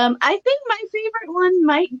 I think my favorite one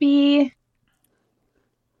might be.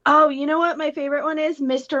 Oh, you know what? My favorite one is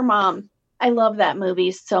Mr. Mom. I love that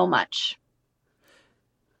movie so much.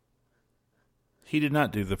 He did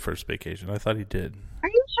not do the first Vacation. I thought he did. Are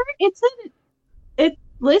you sure? It said it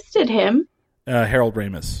listed him. Harold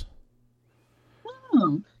Ramis.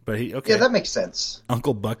 Oh. But he okay. Yeah, that makes sense.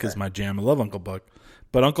 Uncle Buck is my jam. I love Uncle Buck.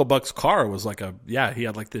 But Uncle Buck's car was like he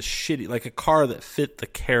had like this shitty, like a car that fit the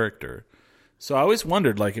character. So I always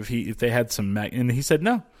wondered like if they had some and he said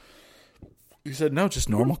no. He said no, just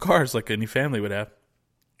normal cars like any family would have.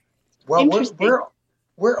 Well,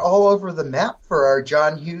 we're all over the map for our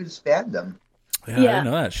John Hughes fandom. Yeah, I didn't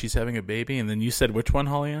know that. She's having a baby, and then you said which one,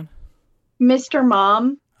 Holly Ann? Mr.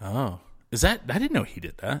 Mom. Oh. Is that I didn't know he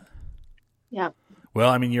did that. Yeah. Well,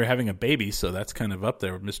 I mean, you're having a baby, so that's kind of up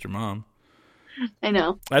there with Mr. Mom. I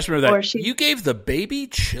know. I just remember that. You gave the baby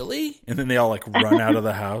chili? And then they all, like, run out of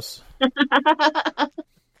the house.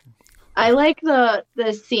 I like the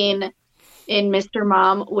scene in Mr.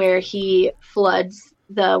 Mom where he floods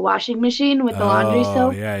the washing machine with the laundry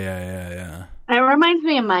soap. Oh, yeah. It reminds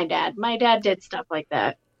me of my dad. My dad did stuff like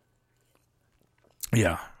that.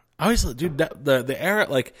 Yeah. I always, dude, the era,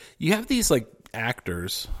 like, you have these, like,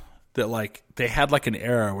 actors that like they had like an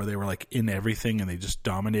era where they were like in everything and they just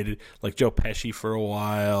dominated, like Joe Pesci for a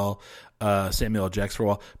while, Samuel L. Jackson for a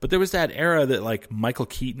while. But there was that era that like Michael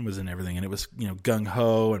Keaton was in everything, and it was Gung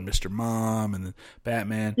Ho and Mr. Mom and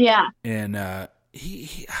Batman. Yeah, and I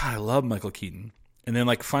love Michael Keaton. And then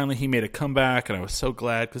like finally he made a comeback, and I was so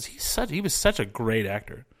glad because he was such a great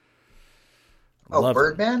actor. Oh,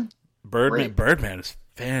 Birdman. Birdman is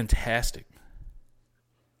fantastic.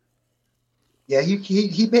 Yeah,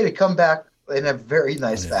 he made a comeback in a very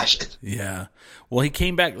nice fashion. Yeah. Well, he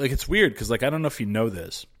came back. Like, it's weird because, like, I don't know if you know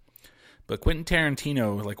this, but Quentin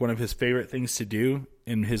Tarantino, like, one of his favorite things to do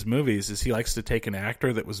in his movies is he likes to take an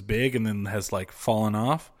actor that was big and then has, like, fallen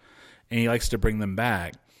off, and he likes to bring them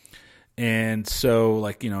back. And so,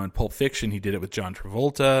 like, in Pulp Fiction, he did it with John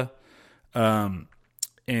Travolta.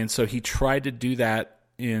 And so he tried to do that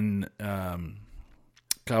in,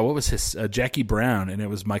 what was his, Jackie Brown, and it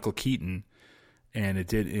was Michael Keaton. And it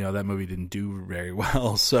did, that movie didn't do very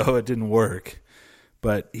well, so it didn't work.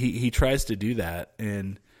 But he tries to do that,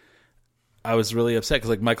 and I was really upset because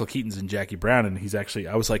like Michael Keaton's in Jackie Brown, and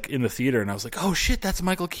I was like in the theater, and I was like, oh shit, that's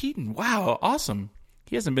Michael Keaton! Wow, awesome.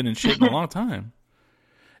 He hasn't been in shit in a long time.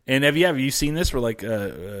 And have you seen this where like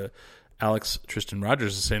Alex Tristan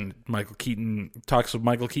Rogers is saying Michael Keaton talks with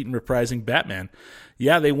Michael Keaton reprising Batman?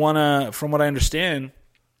 Yeah, they wanna, from what I understand,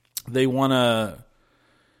 they wanna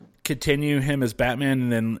continue him as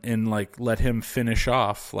Batman and like let him finish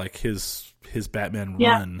off like his Batman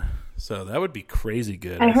run. So that would be crazy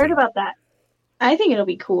good. I heard about that. I think it'll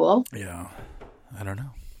be cool. Yeah. I don't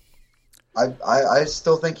know. I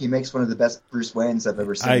still think he makes one of the best Bruce Waynes I've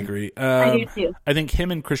ever seen. I agree. I do too. I think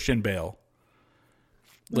him and Christian Bale.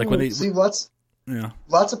 Like when they see lots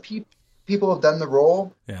of people have done the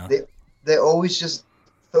role. Yeah. They always just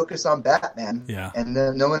focus on Batman. Yeah. And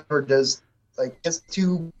then no one ever does like just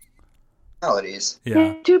two personalities.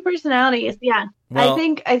 Yeah. Two personalities. Yeah. Well,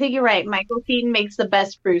 I think you're right. Michael Keaton makes the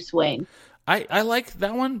best Bruce Wayne. I like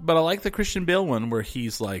that one, but I like the Christian Bale one where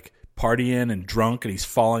he's like partying and drunk and he's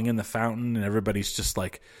falling in the fountain and everybody's just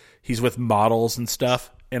like he's with models and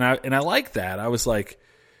stuff. And I like that. I was like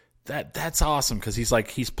that's awesome because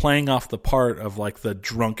he's playing off the part of like the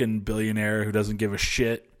drunken billionaire who doesn't give a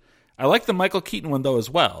shit. I like the Michael Keaton one though as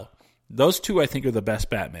well. Those two I think are the best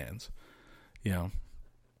Batmans.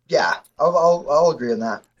 Yeah, I'll agree on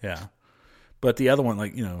that. Yeah. But the other one,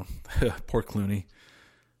 like, poor Clooney.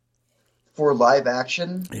 For live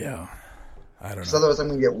action? Yeah. I don't know. Because otherwise I'm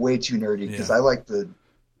going to get way too nerdy because I like the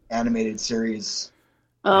animated series.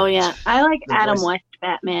 Oh, yeah. I like Adam West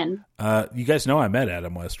Batman. You guys know I met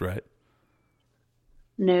Adam West, right?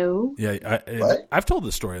 No. Yeah. I've told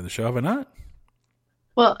this story on the show, have I not?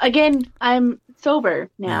 Well, again, I'm sober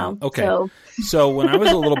now. Yeah. Okay. So when I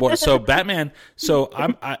was a little boy, so Batman,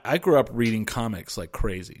 I grew up reading comics like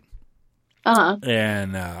crazy. Uh-huh.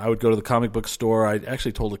 And I would go to the comic book store. I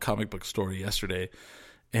actually told a comic book story yesterday,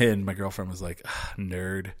 and my girlfriend was like,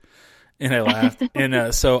 nerd. And I laughed.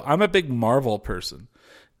 And so I'm a big Marvel person.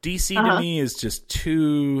 DC to me is just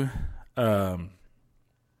too, good,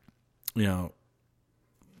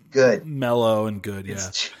 mellow and good,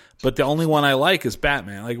 yeah. But the only one I like is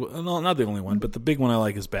Batman. Like, no, not the only one, but the big one I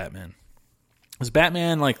like is Batman. Because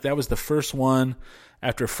Batman, like, that was the first one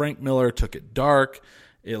after Frank Miller took it dark.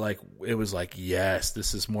 It was like, yes,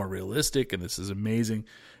 this is more realistic and this is amazing.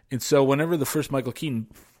 And so whenever the first Michael Keaton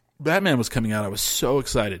Batman was coming out, I was so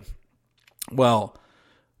excited. Well,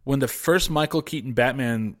 when the first Michael Keaton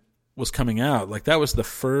Batman was coming out, like, that was the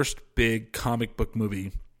first big comic book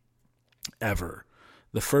movie ever.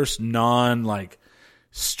 The first non, like,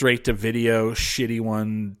 straight to video shitty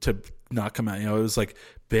one to not come out. You know, it was like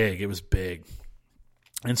big. It was big.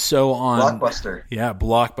 And so on. Blockbuster. Yeah,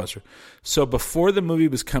 Blockbuster. So before the movie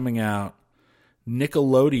was coming out,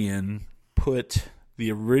 Nickelodeon put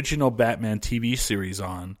the original Batman TV series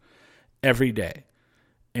on every day.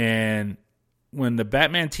 And when the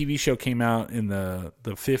Batman TV show came out in the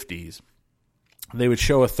 50s, they would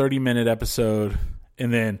show a 30-minute episode,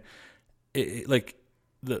 and then like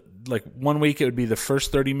 1 week it would be the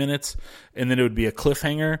first 30 minutes, and then it would be a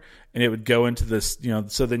cliffhanger, and it would go into this, you know,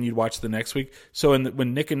 so then you'd watch the next week. So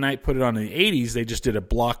when Nick and Knight put it on in the 80s, they just did a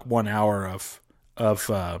block 1 hour of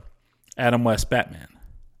Adam West Batman.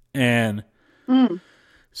 And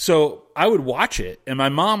so I would watch it, and my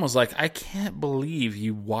mom was like, I can't believe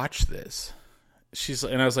you watch this.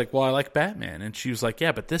 And I was like, well, I like Batman. And she was like,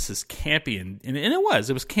 yeah, but this is campy. And it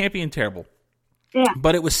was campy and terrible. Yeah.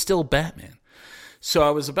 But it was still Batman. So I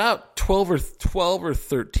was about 12 or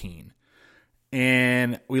 13.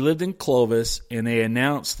 And we lived in Clovis, and they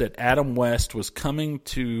announced that Adam West was coming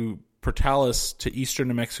to Portales, to Eastern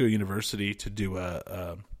New Mexico University, to do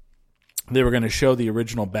they were going to show the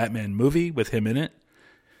original Batman movie with him in it.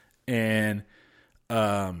 And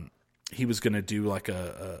he was going to do like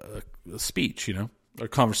a speech, you know, or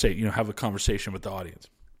conversation, you know, have a conversation with the audience.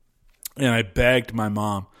 And I begged my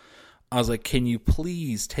mom. I was like, can you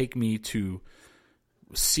please take me to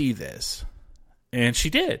see this? And she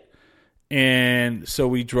did. And so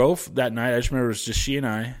we drove that night. I just remember it was just she and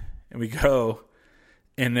I, and we go,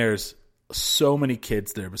 and there's so many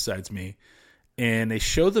kids there besides me. And they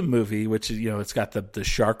show the movie, which is, you know, it's got the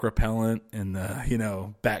shark repellent and the, you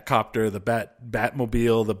know, Batcopter, the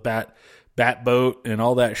Batmobile, the Bat boat, and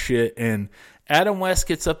all that shit. And Adam West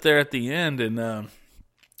gets up there at the end, and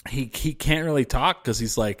he can't really talk because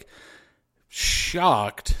he's like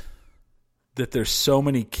shocked that there's so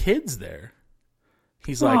many kids there.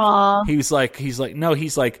 He's like, Aww. no,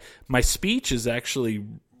 he's like, my speech is actually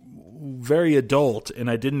very adult, and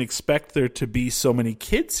I didn't expect there to be so many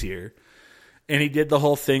kids here. And he did the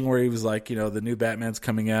whole thing where he was like, you know, the new Batman's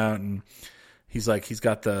coming out, and he's like, he's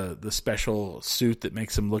got the special suit that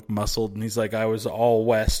makes him look muscled, and he's like, I was all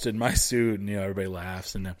West in my suit, and, you know, everybody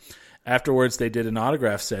laughs. And afterwards, they did an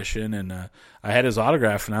autograph session, and I had his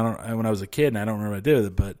autograph, and when I was a kid, and I don't remember what I did with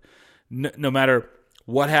it, but no matter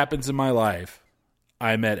what happens in my life,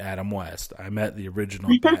 I met Adam West. I met the original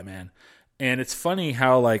Batman. And it's funny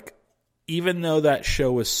how, like, even though that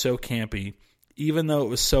show was so campy, even though it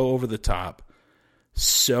was so over the top,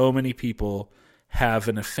 so many people have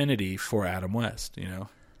an affinity for Adam West, you know?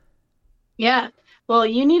 Yeah. Well,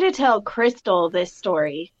 you need to tell Crystal this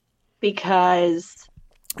story, because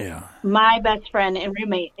my best friend and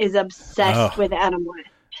roommate is obsessed with Adam West.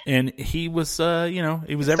 And he was, you know,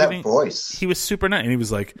 he was It's everything. That voice. He was super nice. And he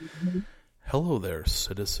was like, hello there,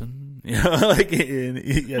 citizen. You know,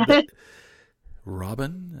 like,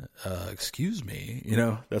 Robin, excuse me. You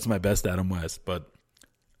know, that's my best Adam West. But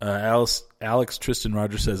Alex Tristan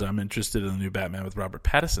Rogers says, I'm interested in the new Batman with Robert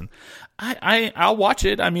Pattinson. I'll watch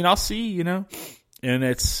it. I mean, I'll see, you know. And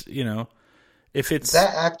it's, you know, if it's...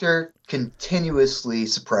 That actor continuously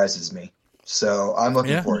surprises me. So I'm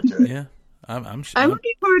looking forward to it. Yeah. I'm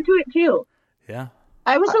looking forward to it too. Yeah.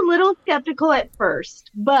 I was a little skeptical at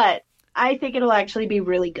first, but I think it'll actually be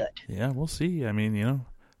really good. Yeah, we'll see. I mean, you know,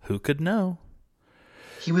 who could know?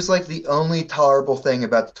 He was like the only tolerable thing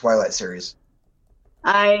about the Twilight series.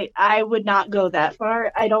 I would not go that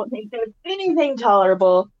far. I don't think there's anything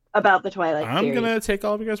tolerable about the Twilight series. I'm going to take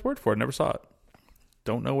all of you guys' word for it. Never saw it.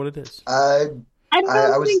 Don't know what it is. I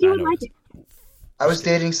think you would like it. I was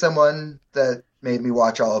dating someone that made me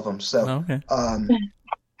watch all of them. So, okay.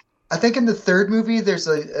 I think in the third movie, there's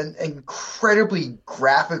an incredibly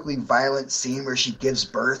graphically violent scene where she gives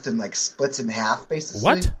birth and like splits in half, basically.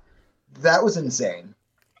 What? That was insane.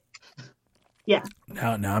 Yeah.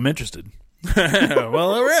 Now I'm interested.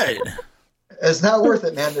 Well, all right. It's not worth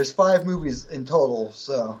it, man. There's 5 movies in total,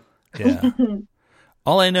 so. Yeah.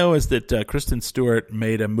 All I know is that Kristen Stewart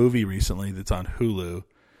made a movie recently that's on Hulu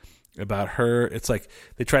about her. It's like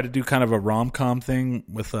they try to do kind of a rom-com thing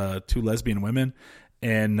with 2 lesbian women,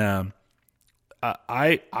 and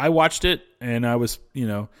I watched it, and I was, you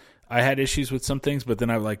know, I had issues with some things, but then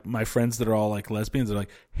I like my friends that are all like lesbians are like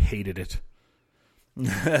hated it.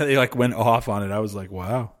 They like went off on it. I was like,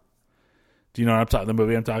 wow. Do you know the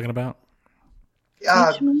movie I'm talking about?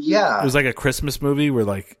 Yeah. It was like a Christmas movie where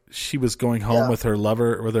like she was going home with her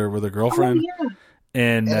lover, with her girlfriend. Oh, yeah.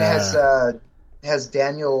 And it has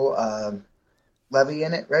Daniel Levy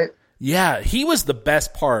in it, right? Yeah, he was the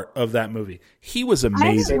best part of that movie. He was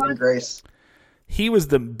amazing. Saving Grace. He was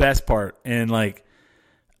the best part, and like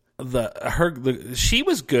she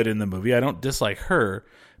was good in the movie. I don't dislike her,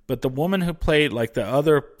 but the woman who played like the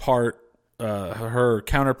other part, her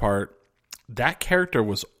counterpart, that character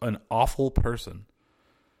was an awful person.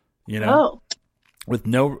 You know, with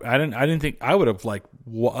no, I didn't think I would have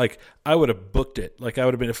I would have booked it. Like I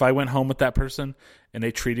would have been if I went home with that person and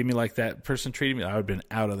they treated me like that person treated me. I would have been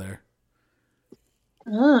out of there.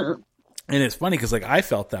 And it's funny because like I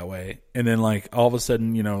felt that way, and then like all of a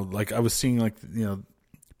sudden, you know, like I was seeing like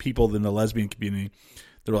people in the lesbian community,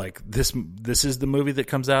 they're like this is the movie that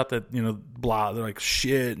comes out that blah. They're like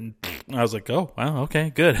shit, and I was like, oh wow,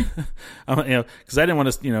 okay, good. Because I didn't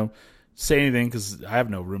want to say anything because I have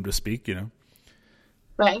no room to speak,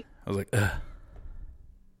 Right. I was like, ugh.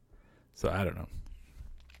 So I don't know.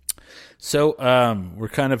 So we're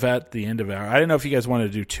kind of at the end of our. I didn't know if you guys wanted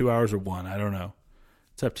to do 2 hours or 1. I don't know.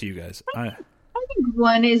 It's up to you guys. I think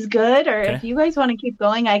 1 is good, or okay. If you guys want to keep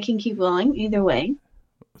going, I can keep going. Either way.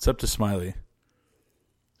 It's up to Smiley.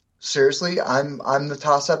 Seriously, I'm the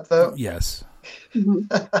toss up though. Yes. Yeah,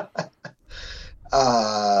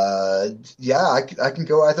 I can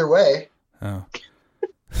go either way. Oh.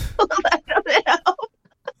 That doesn't help.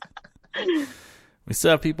 We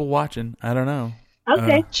still have people watching. I don't know.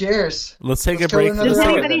 Okay. Cheers. Let's take a break. Does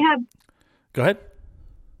anybody have? Go ahead.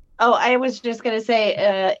 Oh, I was just gonna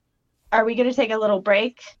say, are we gonna take a little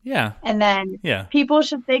break? Yeah. And then people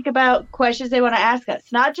should think about questions they want to ask us,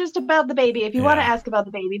 not just about the baby. If you want to ask about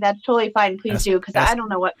the baby, that's totally fine. Please do, because I don't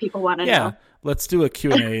know what people want to know. Yeah. Let's do a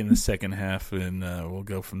Q&A in the second half, and we'll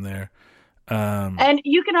go from there. And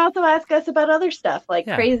you can also ask us about other stuff, like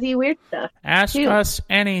crazy, weird stuff. Ask us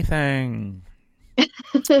anything. I'm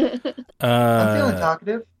feeling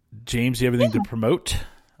talkative. James, you have anything to promote?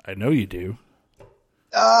 I know you do.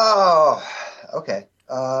 Oh, okay.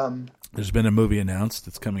 There's been a movie announced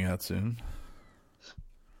that's coming out soon.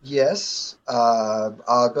 Yes.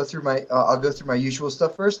 I'll go through my usual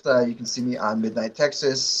stuff first. You can see me on Midnight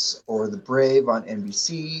Texas or The Brave on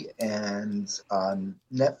NBC, and on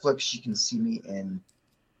Netflix you can see me in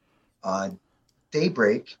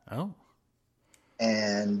Daybreak. Oh.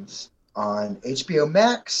 And on HBO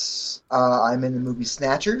Max, I'm in the movie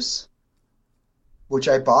Snatchers, which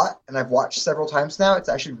I bought and I've watched several times now. It's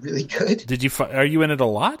actually really good. Did you? Are you in it a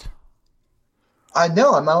lot?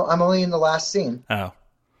 No, I'm only in the last scene. Oh.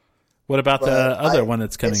 What about the other one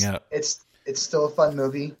that's coming out? It's still a fun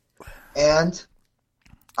movie, and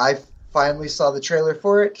I finally saw the trailer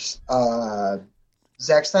for it.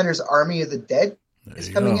 Zack Snyder's Army of the Dead is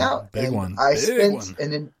coming out. Big one. I spent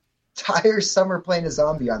an entire summer playing a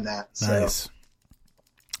zombie on that. So.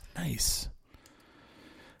 Nice.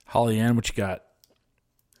 Holly Ann, what you got?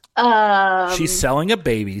 She's selling a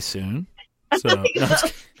baby soon. So look in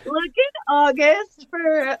August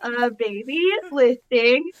for a baby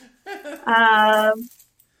listing. I'll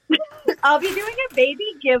be doing a baby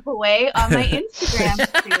giveaway on my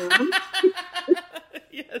Instagram soon.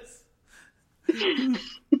 Yes.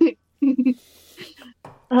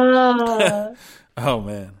 Oh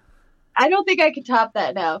man. I don't think I can top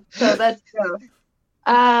that now. So that's gross.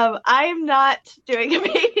 I'm not doing a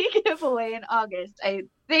baby giveaway in August. I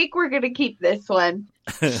think we're gonna keep this one.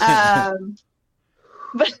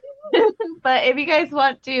 But if you guys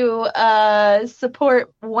want to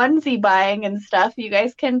support onesie buying and stuff, you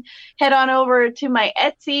guys can head on over to my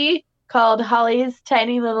Etsy called Holly's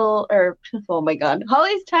Tiny Thing.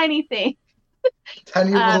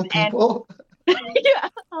 Tiny Little People? Yeah,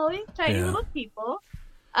 Holly's Tiny Little People.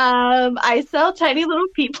 I sell tiny little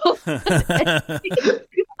people.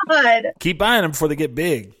 Keep buying them before they get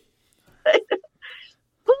big.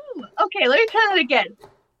 Okay, let me try that again.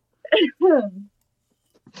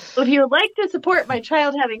 If you would like to support my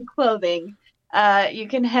child having clothing, you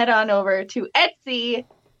can head on over to Etsy,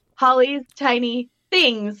 Holly's Tiny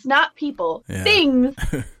Things, not people, things,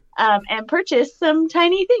 and purchase some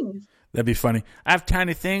tiny things. That'd be funny. I have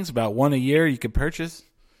tiny things, about one a year you could purchase.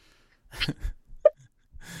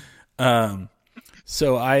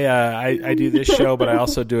 So I do this show, but I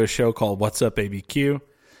also do a show called What's Up ABQ.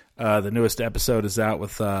 The newest episode is out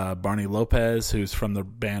with Barney Lopez, who's from the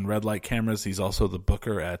band Red Light Cameras. He's also the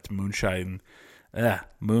booker at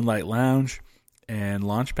Moonlight Lounge. and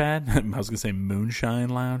Launchpad. I was going to say Moonshine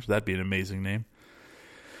Lounge. That'd be an amazing name.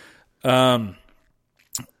 And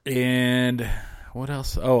what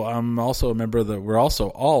else? Oh, I'm also a member of we're also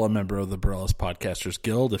all a member of the Burles Podcasters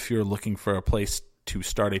Guild. If you're looking for a place to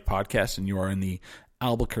start a podcast and you are in the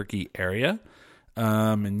Albuquerque area,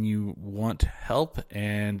 and you want help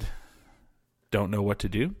and don't know what to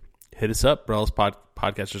do, hit us up,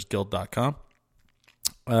 BurlesPodcastersGuild.com.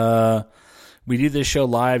 We do this show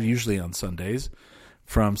live usually on Sundays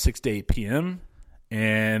from 6 to 8 p.m.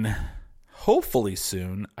 And hopefully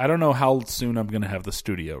soon, I don't know how soon I'm going to have the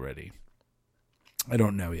studio ready. I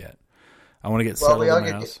don't know yet. I want to get settled in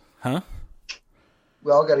my house. Huh?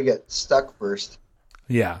 We all got to get stuck first.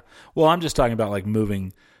 Yeah. Well, I'm just talking about like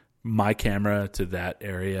moving my camera to that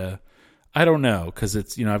area. I don't know, because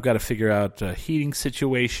it's, I've got to figure out a heating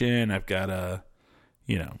situation. I've got to,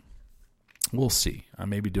 we'll see. I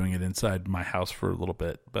may be doing it inside my house for a little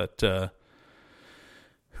bit, but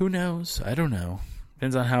who knows? I don't know.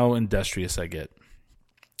 Depends on how industrious I get.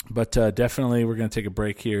 But definitely we're going to take a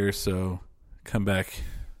break here, so come back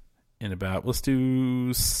in about, let's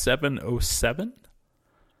do 7:07.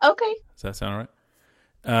 Okay. Does that sound all right?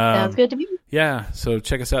 Sounds good to me. Yeah, so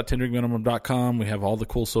check us out, tendrinkminimum.com. We have all the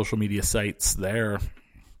cool social media sites there.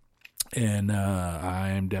 And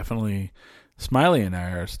I'm definitely, Smiley and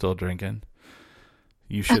I are still drinking.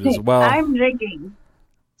 You should as well. I'm drinking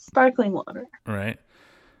sparkling water. Right.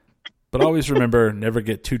 But always remember, never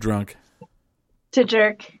get too drunk to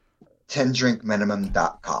jerk.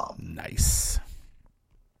 tendrinkminimum.com. Nice.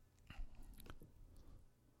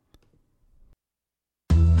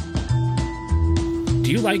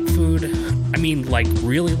 Do you like food? I mean, like,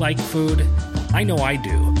 really like food? I know I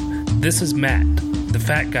do. This is Matt, the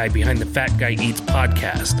fat guy behind the Fat Guy Eats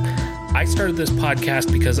podcast. I started this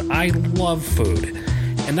podcast because I love food,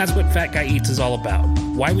 and that's what Fat Guy Eats is all about.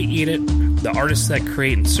 Why we eat it, the artists that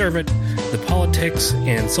create and serve it, the politics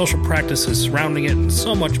and social practices surrounding it, and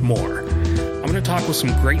so much more. I'm going to talk with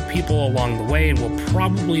some great people along the way, and we'll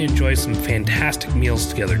probably enjoy some fantastic meals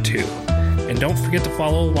together too. And don't forget to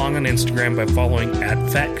follow along on Instagram by following at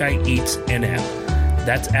FatGuyEatsNM.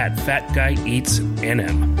 That's at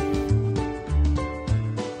FatGuyEatsNM.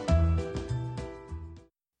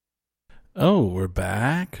 Oh, we're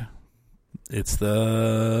back. It's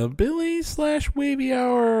the Billy/Wavy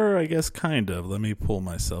Hour, I guess, kind of. Let me pull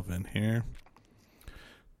myself in here.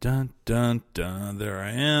 Dun, dun, dun. There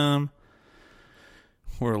I am.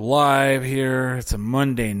 We're live here. It's a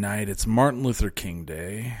Monday night. It's Martin Luther King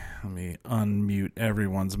Day. Let me unmute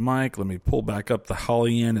everyone's mic. Let me pull back up the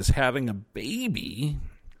Holly Ann is having a baby.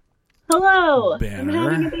 Hello. Banner.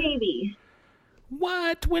 I'm having a baby.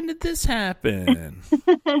 What? When did this happen?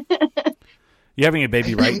 You having a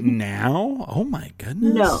baby right now? Oh my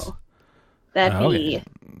goodness. No. That'd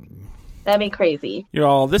be crazy. You're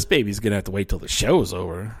all, this baby's going to have to wait till the show's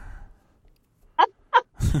over.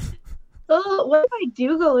 Well, what if I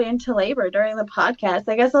do go into labor during the podcast?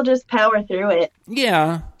 I guess I'll just power through it.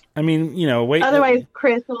 Yeah. I mean, wait. Otherwise,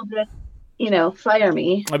 Chris will just, fire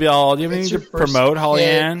me. I'll be all, do you have anything to promote, Holly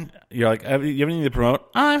Ann? You're like, you have anything to promote?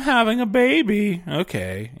 I'm having a baby.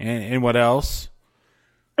 Okay. And what else?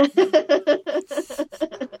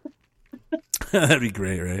 That'd be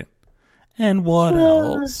great, right? And what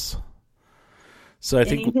else? So I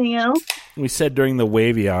think anything else? We said during the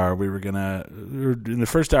Wavy Hour in the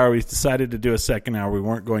first hour we decided to do a second hour. We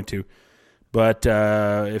weren't going to. But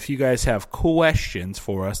if you guys have questions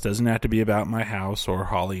for us, doesn't have to be about my house or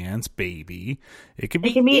Holly Ann's baby. It can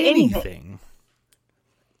be anything.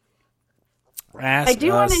 I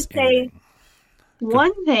do want to say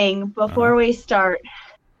one thing before we start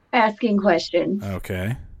asking questions.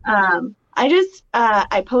 Okay.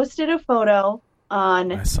 I posted a photo on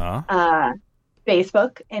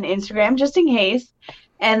Facebook and Instagram just in case,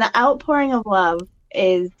 and the outpouring of love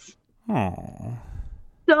is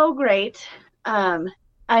so great.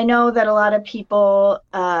 I know that a lot of people,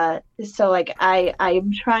 I'm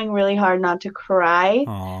trying really hard not to cry.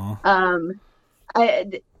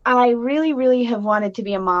 I really, really have wanted to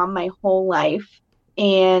be a mom my whole life.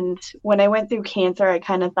 And when I went through cancer, I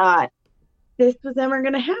kind of thought this was never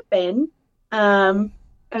going to happen. And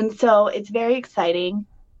so it's very exciting.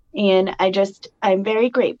 And I'm very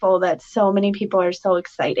grateful that so many people are so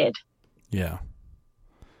excited. Yeah.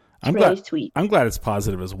 It's really sweet. I'm glad it's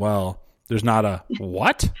positive as well. There's not a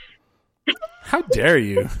what? How dare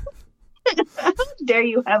you? How dare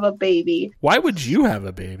you have a baby? Why would you have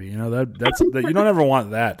a baby? That's you don't ever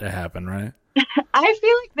want that to happen, right? I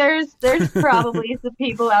feel like there's probably some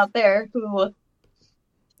people out there who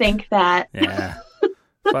think that. Yeah.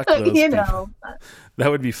 Fuck those people.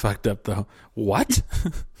 That would be fucked up though. What?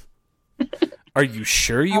 Are you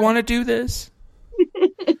sure you want to do this?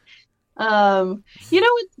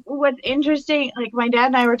 What's interesting, like my dad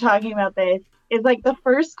and I were talking about this, is like the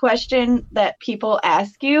first question that people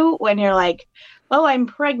ask you when you're like, oh, I'm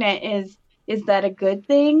pregnant is that a good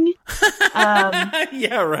thing?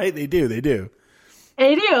 Yeah, right. They do. They do.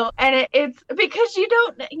 And it's because you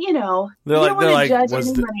don't, they're you don't want to judge was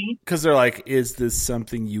anybody. Because they're like, is this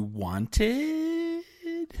something you wanted?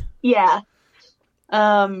 Yeah.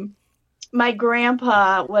 My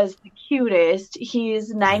grandpa was the cutest.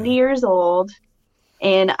 He's 90 years old,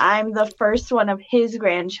 and I'm the first one of his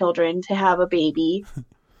grandchildren to have a baby.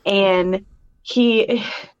 And his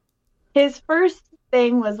first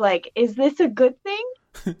thing was like, is this a good thing?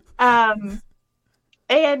 And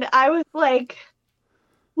I was like,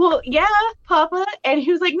 well, yeah, Papa. And he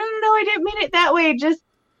was like, no, I didn't mean it that way. Just,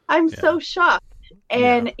 I'm so shocked.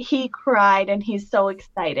 And he cried, and he's so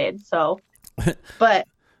excited. So, but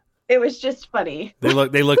it was just funny. They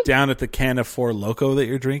look down at the can of Four Loko that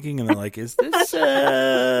you're drinking, and they're like, is this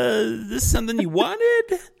something you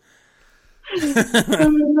wanted?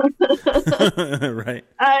 Right.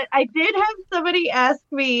 I did have somebody ask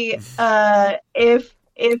me if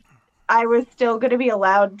I was still going to be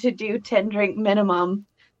allowed to do 10-drink minimum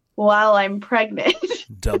while I'm pregnant.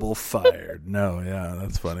 Double fired. No, yeah,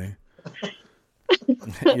 that's funny.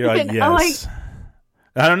 You're like, yes.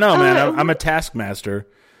 I don't know, man. I'm a taskmaster.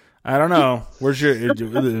 I don't know. Where's your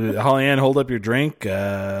Holly Ann? Hold up your drink.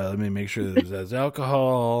 Let me make sure there's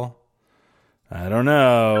alcohol. I don't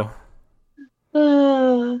know.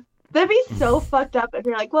 That'd be so fucked up if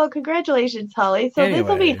you're like, well, congratulations, Holly. So this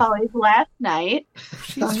will be Holly's last night.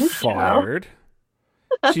 She's fired.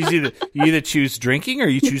 She's you either choose drinking or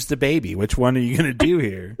you choose the baby. Which one are you going to do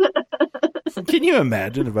here? Can you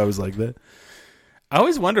imagine if I was like that? I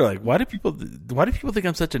always wonder, like, why do people think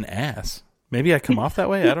I'm such an ass? Maybe I come off that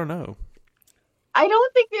way. I don't know. I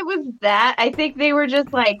don't think it was that. I think they were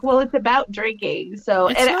just like, well, it's about drinking.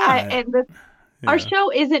 So, our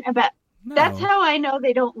show isn't about. No. That's how I know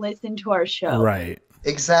they don't listen to our show. Right.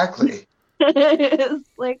 Exactly. It's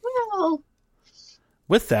like, well.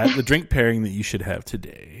 With that, the drink pairing that you should have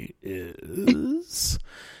today is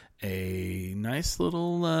a nice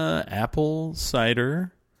little apple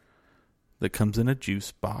cider that comes in a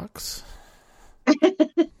juice box.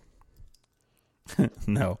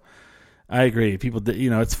 No, I agree. People,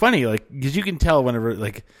 it's funny, like, because you can tell whenever,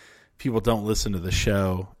 like, people don't listen to the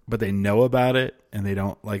show, but they know about it and they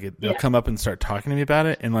don't like it. They'll come up and start talking to me about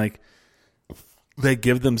it, and like, they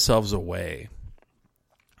give themselves away.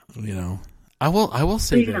 I will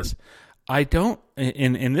say this. I don't,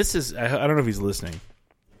 and this is, I don't know if he's listening,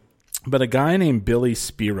 but a guy named Billy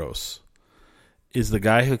Spiros is the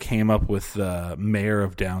guy who came up with the mayor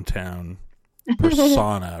of downtown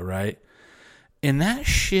persona, right? And that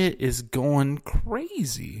shit is going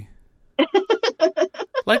crazy.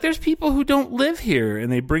 Like, there's people who don't live here,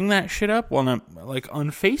 and they bring that shit up on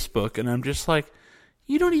Facebook, and I'm just like,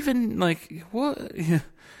 you don't even, like, what?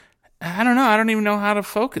 I don't know. I don't even know how to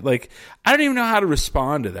focus. Like, I don't even know how to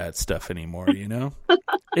respond to that stuff anymore,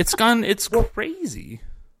 It's crazy.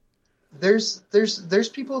 There's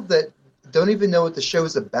people that don't even know what the show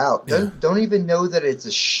is about. Don't even know that it's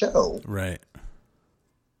a show. Right.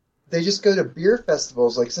 They just go to beer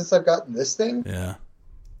festivals. Like, since I've gotten this thing, they're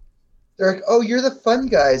like, "Oh, you're the fun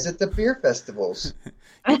guys at the beer festivals."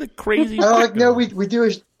 You're the crazy. I'm like, "No, we do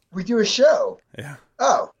a show." Yeah.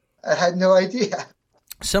 Oh, I had no idea.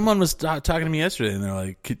 Someone was talking to me yesterday, and they're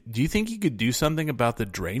like, "Do you think you could do something about the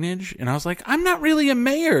drainage?" And I was like, "I'm not really a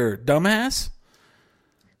mayor, dumbass.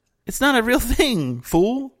 It's not a real thing,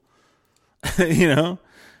 fool." And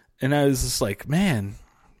I was just like, man.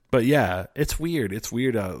 But yeah, it's weird. It's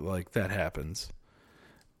weird how like that happens.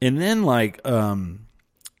 And then like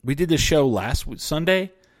we did the show last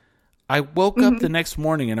Sunday. I woke up the next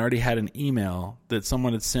morning and already had an email that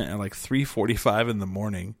someone had sent at like 3:45 in the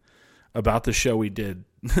morning about the show we did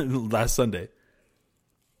last Sunday.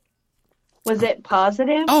 Was it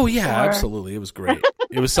positive? Oh yeah, absolutely. It was great.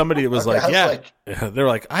 It was somebody that was they're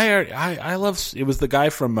like, I love. It was the guy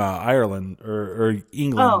from Ireland or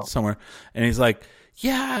England somewhere, and he's like,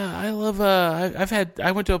 yeah, I love.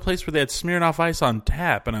 I went to a place where they had Smirnoff Ice on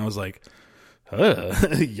tap, and I was like,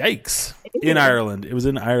 yikes! In Ireland, it was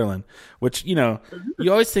in Ireland, which you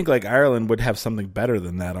always think like Ireland would have something better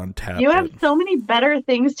than that on tap. You have so many better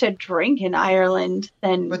things to drink in Ireland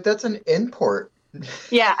than. But that's an import.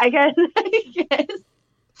 Yeah, I guess.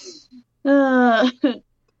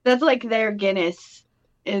 That's like their Guinness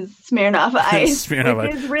is Smirnoff Ice. Smirnoff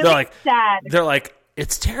Ice. Is really sad. They're like,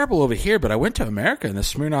 it's terrible over here, but I went to America and the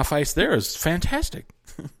Smirnoff Ice there is fantastic.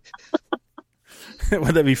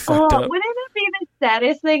 Wouldn't that be fucked up? Wouldn't it be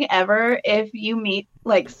saddest thing ever if you meet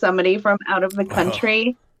like somebody from out of the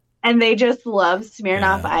country and they just love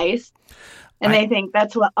Smirnoff Ice and they think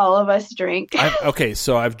that's what all of us drink.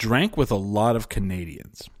 So I've drank with a lot of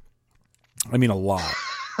Canadians. I mean, a lot.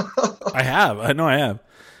 I have. I know I have.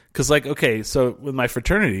 Because, like, okay, so with my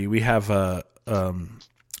fraternity, we have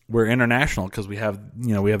we're international because we have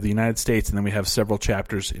the United States and then we have several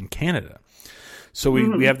chapters in Canada. So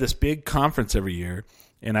we have this big conference every year,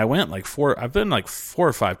 and I've been like 4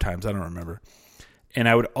 or 5 times, I don't remember. And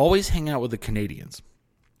I would always hang out with the Canadians.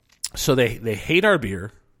 So they hate our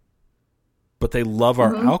beer, but they love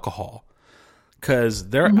our alcohol. Because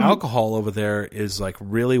their alcohol over there is like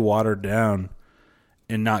really watered down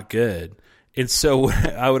and not good. And so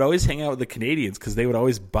I would always hang out with the Canadians because they would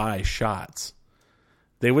always buy shots.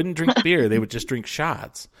 They wouldn't drink beer. They would just drink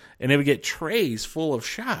shots. And they would get trays full of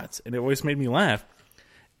shots. And it always made me laugh.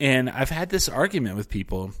 And I've had this argument with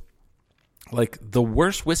people. Like, the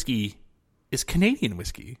worst whiskey is Canadian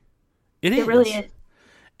whiskey. It is. It really is.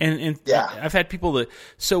 And I've had people that...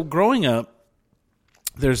 So growing up,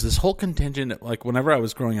 there's this whole contingent, like whenever I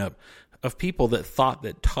was growing up, of people that thought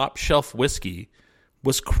that top shelf whiskey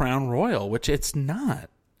was Crown Royal, which it's not.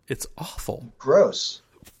 It's awful. Gross.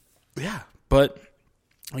 Yeah, but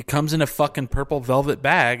it comes in a fucking purple velvet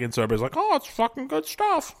bag, and so everybody's like, oh, it's fucking good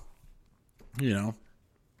stuff. You know?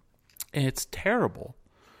 And it's terrible.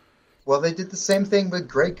 Well, they did the same thing with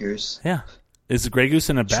Grey Goose. Yeah. Is the Grey Goose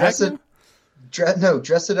in a bag?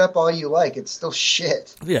 Dress it up all you like. It's still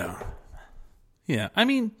shit. Yeah. Yeah. I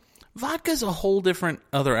mean, vodka's a whole different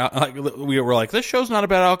other... Like, we were like, this show's not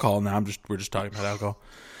about alcohol. Now we're just talking about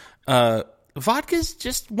alcohol. Vodka's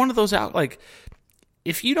just one of those like,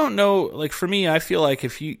 if you don't know, like for me, I feel like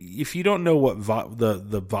if you don't know what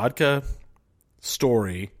the vodka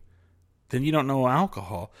story, then you don't know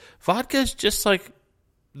alcohol. Vodka's just like,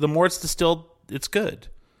 the more it's distilled, it's good.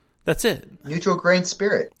 That's it. Neutral grain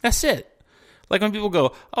spirit. That's it. Like when people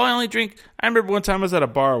go, oh, I only drink... I remember one time I was at a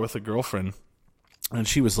bar with a girlfriend, and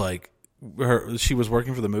she was like, she was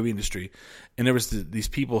working for the movie industry, and there was these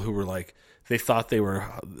people who were like, they thought they were...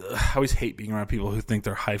 I always hate being around people who think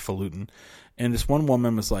they're highfalutin. And this one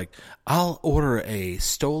woman was like, I'll order a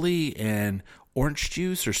Stoli and orange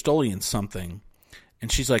juice or Stoli and something. And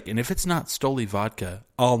she's like, and if it's not Stoli vodka,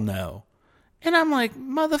 I'll know. And I'm like,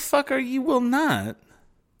 motherfucker, you will not.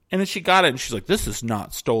 And then she got it, and she's like, this is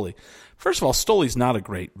not Stoli. First of all, Stoli's not a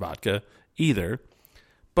great vodka either.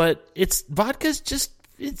 But vodka's just...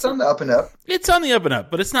 It's on the up and up. It's on the up and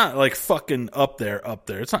up, but it's not like fucking up there.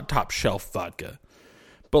 It's not top shelf vodka.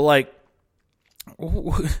 But like,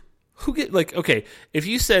 who get like, okay, if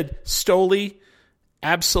you said Stoli,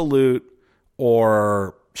 Absolute,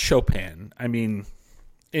 or Chopin, I mean,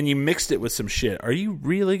 and you mixed it with some shit, are you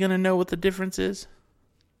really going to know what the difference is?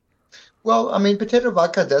 Well, I mean, potato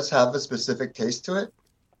vodka does have a specific taste to it.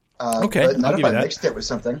 Okay, but not if I mixed it with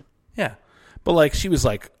something. Yeah. But like, she was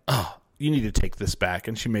like, oh, you need to take this back.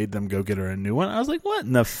 And she made them go get her a new one. I was like, what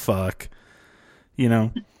in the fuck? You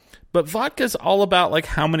know? But vodka's all about like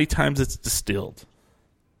how many times it's distilled.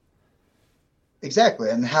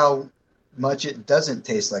 Exactly. And how much it doesn't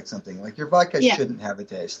taste like something. Like your vodka shouldn't have a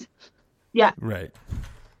taste. Yeah. Right.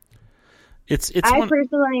 I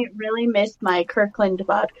personally really miss my Kirkland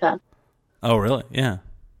vodka. Oh, really? Yeah.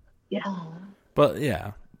 Yeah. But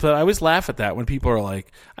yeah. But I always laugh at that when people are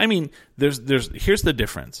like, I mean, here's the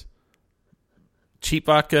difference. Cheap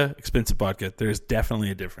vodka, expensive vodka, there's definitely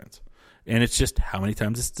a difference. And it's just how many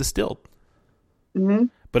times it's distilled. Mm-hmm.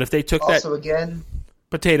 But if they took also, again,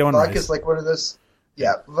 potato and vodka's rice. like one of those,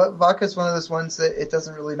 vodka's one of those ones that it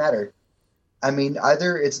doesn't really matter. I mean,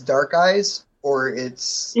 either it's dark eyes or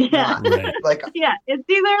it's not. Right. Like, yeah, it's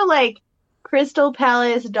either like Crystal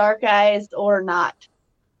Palace, dark eyes, or not.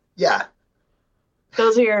 Yeah.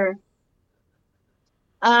 Those are your...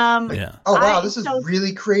 yeah. Oh, wow, this is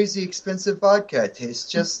really crazy expensive vodka. It tastes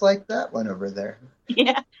just like that one over there.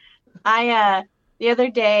 Yeah. The other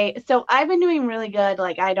day, so I've been doing really good.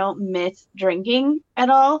 Like, I don't miss drinking at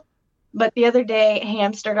all. But the other day,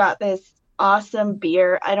 Hamster got this awesome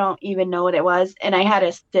beer. I don't even know what it was. And I had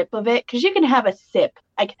a sip of it. Because you can have a sip.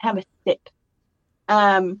 I can have a sip.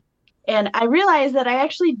 And I realized that I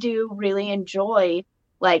actually do really enjoy,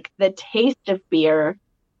 like, the taste of beer.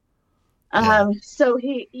 So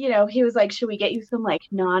he was like, should we get you some like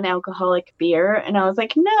non-alcoholic beer? And I was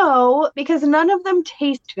like, no, because none of them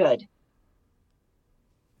taste good.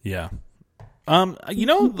 Yeah.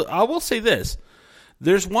 I will say this.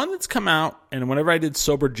 There's one that's come out, and whenever I did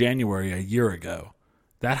Sober January a year ago,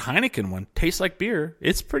 that Heineken one tastes like beer.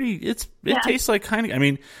 It tastes like Heineken. I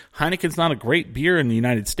mean, Heineken's not a great beer in the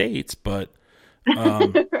United States, but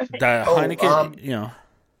The Heineken,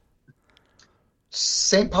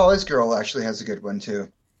 St. Paul's Girl actually has a good one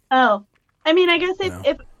too. Oh, I mean, I guess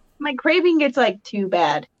if my craving gets like too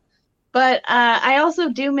bad, but I also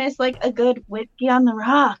do miss like a good whiskey on the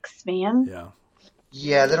rocks, man.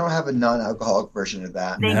 Yeah, they don't have a non-alcoholic version of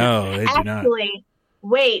that. No, they do not. Actually,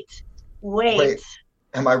 wait.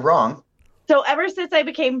 Am I wrong? So ever since I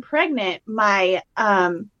became pregnant, my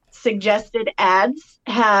suggested ads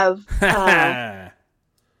have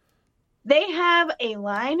they have a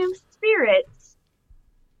line of spirits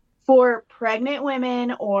for pregnant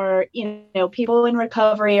women or people in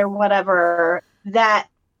recovery or whatever that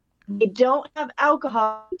they don't have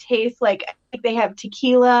alcohol, taste like they have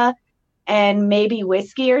tequila and maybe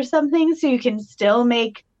whiskey or something, so you can still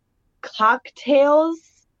make cocktails.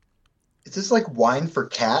 Is this like wine for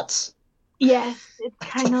cats? Yes, it's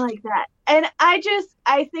kind of like that. And I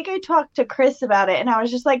think I talked to Chris about it, and I was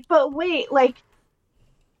just like, but wait, like,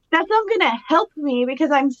 that's not going to help me because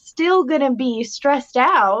I'm still going to be stressed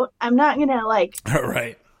out. I'm not going to, like,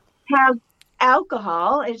 have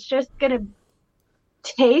alcohol. It's just going to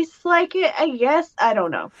taste like it, I guess. I don't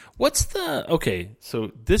know. Okay,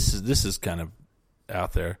 so this is kind of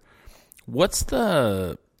out there. What's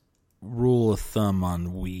the rule of thumb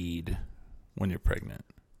on weed when you're pregnant?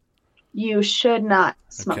 You should not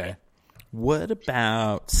smoke it. What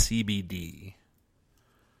about CBD?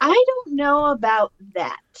 I don't know about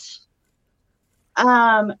that.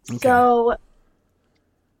 So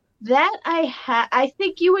that I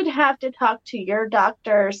think you would have to talk to your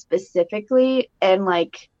doctor specifically and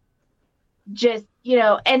like just,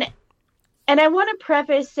 and I want to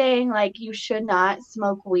preface saying like you should not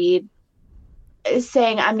smoke weed,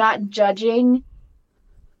 saying I'm not judging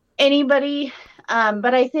anybody.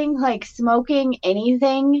 But I think like smoking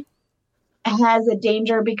anything has a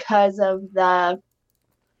danger because of the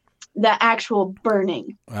actual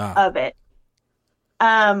burning of it.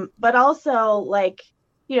 But also like,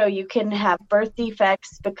 you can have birth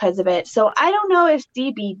defects because of it. So I don't know if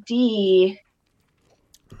CBD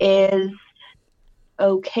is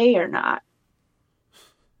okay or not.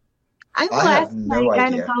 I will ask my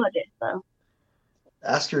gynecologist though.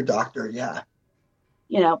 Ask your doctor, yeah.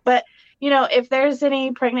 But if there's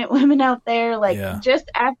any pregnant women out there, like,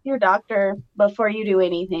 just ask your doctor before you do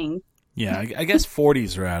anything. Yeah, I guess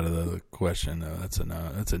 40s are out of the question, though. That's a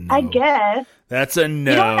no. That's a no. I guess. That's a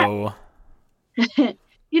no.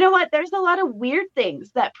 You know what? There's a lot of weird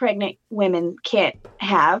things that pregnant women can't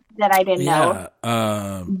have that I didn't know.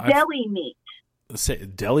 Deli meat.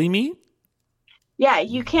 Deli meat? Yeah,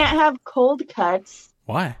 you can't have cold cuts.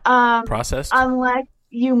 Why? Processed? Unless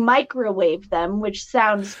you microwave them, which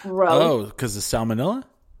sounds gross. Oh, because of salmonella?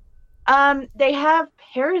 They have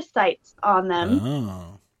parasites on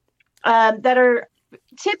them that are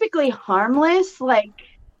typically harmless,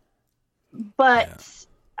 but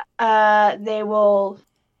they will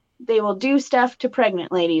do stuff to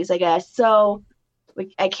pregnant ladies, I guess. So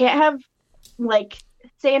I can't have like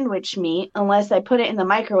sandwich meat unless I put it in the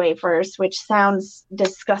microwave first, which sounds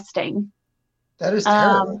disgusting. That is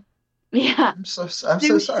terrible. Yeah. I'm so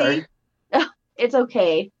sorry. It's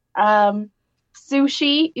okay.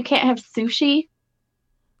 Sushi. You can't have sushi.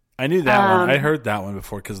 I knew that one. I heard that one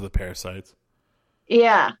before because of the parasites.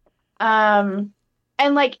 Yeah. And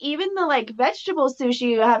like even the like vegetable sushi,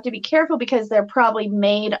 you have to be careful because they're probably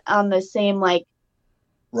made on the same like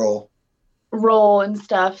roll and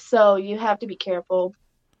stuff. So you have to be careful.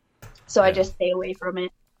 So I just stay away from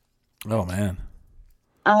it. Oh man.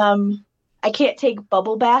 I can't take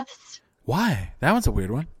bubble baths. Why? That one's a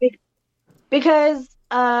weird one. Because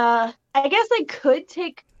I guess I could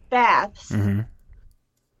take baths,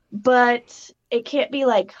 but it can't be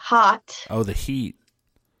like hot. Oh, the heat.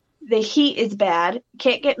 The heat is bad.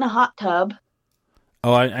 Can't get in a hot tub.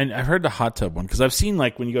 Oh, I've heard the hot tub one because I've seen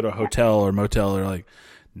like when you go to a hotel or motel, they're like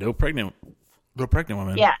no pregnant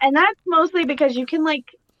women. Yeah, and that's mostly because you can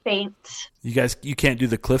like faint. You can't do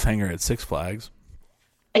the cliffhanger at Six Flags.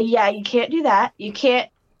 Yeah, you can't do that. You can't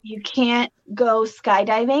go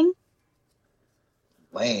skydiving.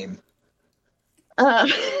 Lame.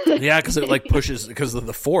 Yeah, because it like pushes because of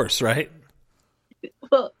the force, right?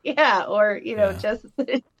 Well, yeah, or just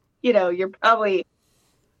you're probably.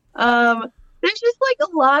 There's just like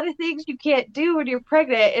a lot of things you can't do when you're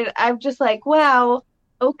pregnant, and I'm just like, wow,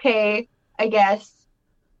 okay, I guess.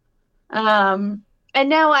 And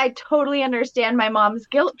now I totally understand my mom's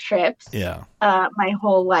guilt trips. Yeah. My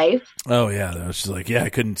whole life. Oh yeah, she's like, I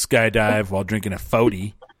couldn't skydive while drinking a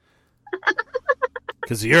 40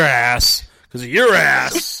 because of your ass. Because of your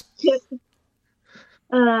ass. Yeah,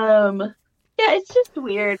 it's just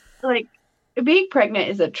weird. Like being pregnant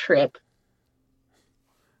is a trip.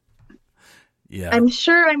 Yeah. I'm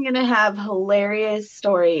sure I'm going to have hilarious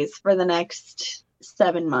stories for the next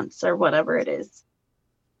 7 months or whatever it is.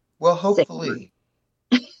 Well, hopefully.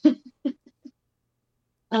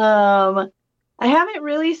 I haven't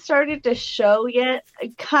really started to show yet.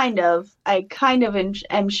 I kind of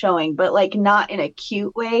am showing, but like not in a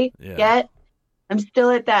cute way yet. I'm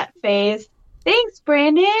still at that phase. Thanks,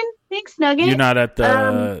 Brandon. Thanks, Nugget. You're not at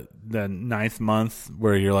the 9th month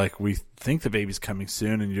where you're like, we think the baby's coming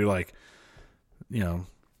soon, and you're like, you know,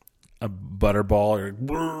 a butterball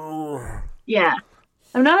or yeah.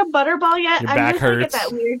 I'm not a butterball yet. Your back hurts. Like at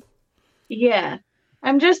that weird. Yeah,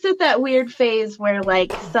 I'm just at that weird phase where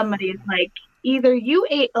like somebody's like, either you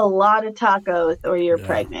ate a lot of tacos or you're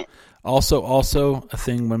pregnant. Also, a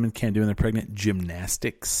thing women can't do when they're pregnant: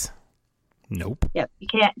 gymnastics. Nope. Yep. You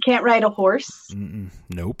can't ride a horse.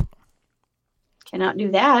 Nope. Cannot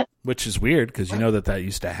do that. Which is weird because you know that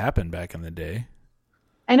used to happen back in the day.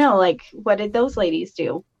 I know. Like, what did those ladies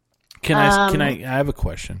do? Can I have a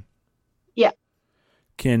question? Yeah.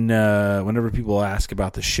 Can whenever people ask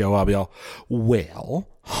about the show, I'll be all, well,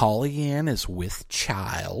 Holly Ann is with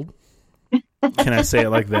child. Can I say it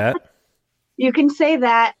like that? You can say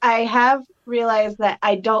that. I have realized that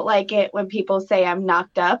I don't like it when people say I'm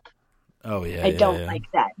knocked up. Oh, yeah. I don't like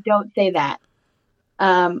that. Don't say that.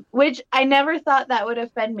 Which I never thought that would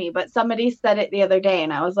offend me, but somebody said it the other day,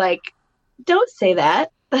 and I was like, don't say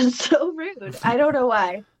that. That's so rude. I don't know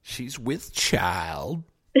why. She's with child.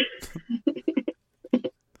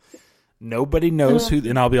 Nobody knows who,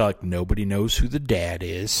 and I'll be like, nobody knows who the dad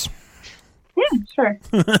is. Yeah, sure.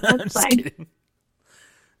 That's fine.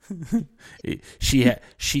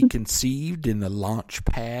 She conceived in the launch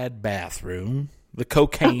pad bathroom. The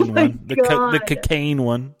cocaine one. The cocaine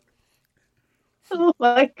one. Oh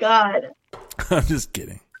my God. I'm just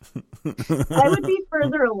kidding. I would be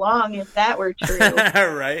further along if that were true.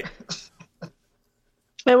 Right.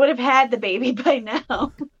 I would have had the baby by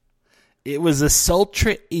now. It was a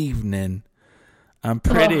sultry evening. I'm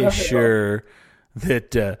pretty sure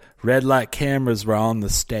that red light cameras were on the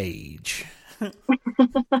stage.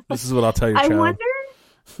 This is what I'll tell your child. I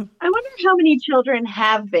wonder how many children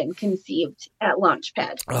have been conceived at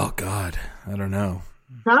Launchpad. Oh, God. I don't know.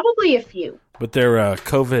 Probably a few. But they're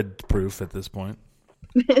COVID proof at this point.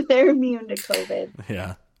 They're immune to COVID.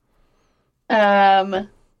 Yeah. I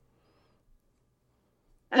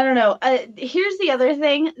don't know. Here's the other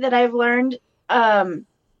thing that I've learned. The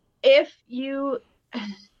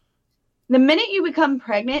minute you become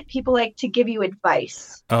pregnant, people like to give you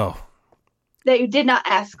advice. Oh. That you did not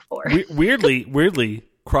ask for. Weirdly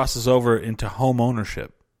crosses over into home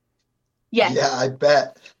ownership. Yes. Yeah, I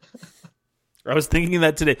bet. I was thinking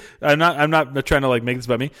that today. I'm not trying to like make this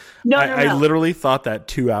about me. No. I literally thought that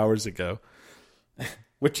 2 hours ago.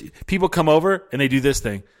 Which people come over and they do this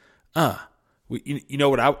thing. You know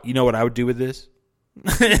what I would do with this?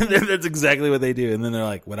 That's exactly what they do. And then they're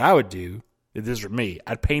like, what I would do if this were me,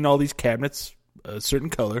 I'd paint all these cabinets a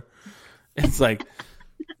certain color. It's like,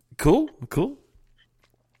 cool.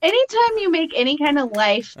 Anytime you make any kind of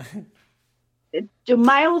life a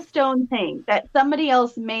milestone thing that somebody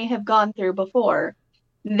else may have gone through before,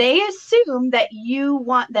 they assume that you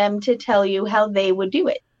want them to tell you how they would do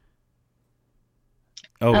it.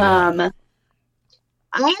 Oh, yeah.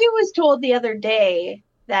 I was told the other day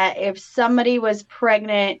that if somebody was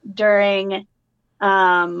pregnant during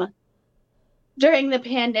the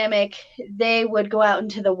pandemic, they would go out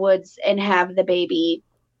into the woods and have the baby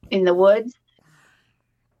in the woods.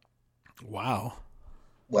 Wow.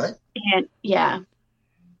 What? And yeah.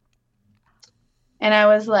 And I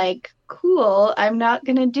was like, cool, I'm not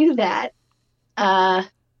going to do that. That's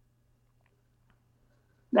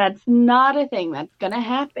not a thing that's going to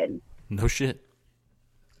happen. No shit.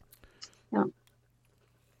 No.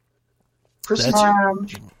 What's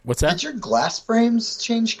that? Did your glass frames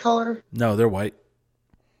change color? No, they're white.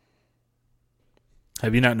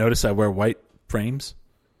 Have you not noticed I wear white frames?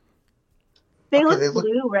 They look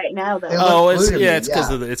blue right now, though. It's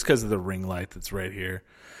because of the ring light that's right here.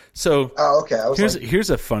 So, okay. Here's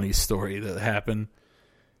a funny story that happened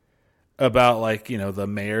about the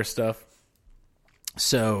mayor stuff.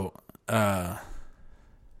 So, my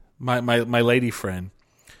lady friend,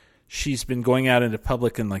 she's been going out into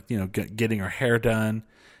public and getting her hair done,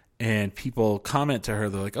 and people comment to her.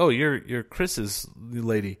 They're like, "Oh, you're Chris's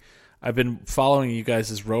lady. I've been following you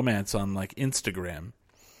guys' romance on Instagram."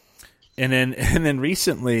 And then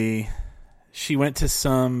recently, she went to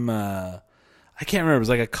some I can't remember. It was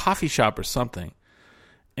like a coffee shop or something,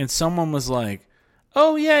 and someone was like,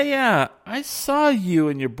 "Oh yeah, I saw you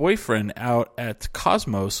and your boyfriend out at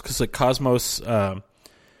Cosmos because Cosmos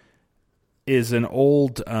is an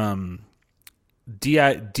old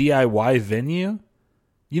DIY venue.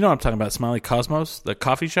 You know what I'm talking about, Smiley Cosmos, the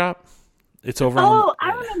coffee shop. It's over.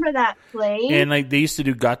 I remember that place. And like they used to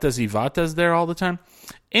do gatas y vatas there all the time.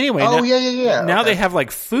 Anyway, yeah. Now they have like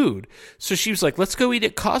food. So she was like, "Let's go eat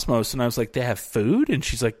at Cosmos." And I was like, "They have food?" And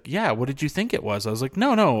she's like, "Yeah, what did you think it was?" I was like,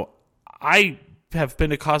 No. I have been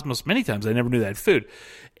to Cosmos many times. I never knew they had food."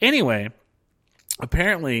 Anyway,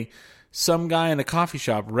 apparently some guy in a coffee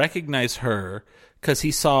shop recognized her because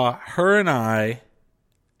he saw her and I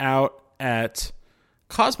out at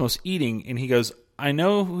Cosmos eating, and he goes, "I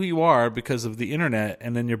know who you are because of the internet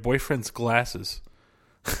and then your boyfriend's glasses."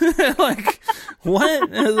 Like,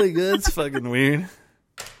 what? I was like, that's fucking weird.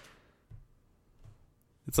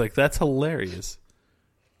 It's like, that's hilarious.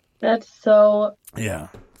 That's so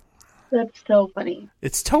funny.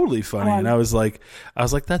 It's totally funny. And I was like,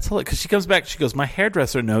 that's hilarious. Because she comes back, she goes, "My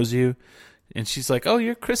hairdresser knows you." And she's like, "Oh,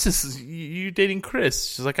 you're Chris's, you dating Chris."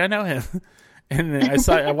 She's like, "I know him." And then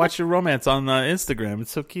I watched your romance on Instagram.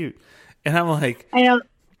 It's so cute. And I'm like, I know.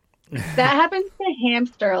 That happens to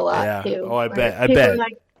Hamster a lot too. Oh, I bet.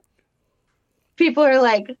 People are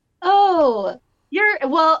like, "Oh,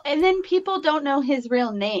 and then people don't know his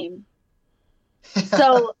real name."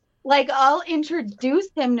 So, like, I'll introduce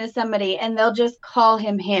him to somebody and they'll just call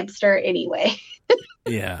him Hamster anyway.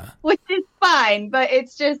 Yeah. Which is fine, but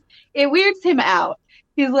it weirds him out.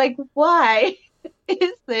 He's like, "Why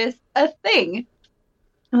is this a thing?"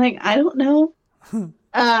 I'm like, "I don't know."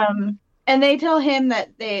 And they tell him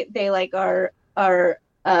that they like our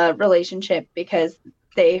relationship because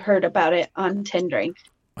they heard about it on Tendring.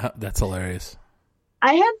 That's hilarious.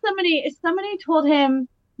 I had somebody told him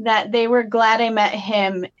that they were glad I met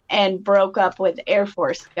him and broke up with Air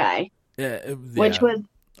Force guy. Yeah. Which was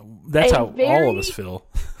that's how all of us feel.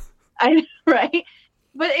 Right?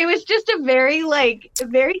 But it was just a very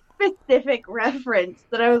specific reference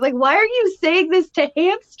that I was like, "Why are you saying this to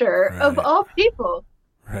Hamster of all people?"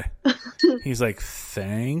 Right. He's like,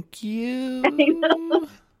 "Thank you."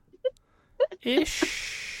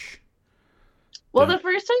 Ish. Well, the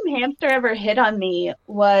first time Hamster ever hit on me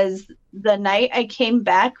was the night I came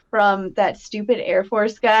back from that stupid Air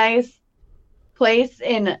Force guy's place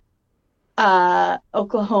in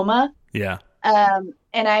Oklahoma. Yeah.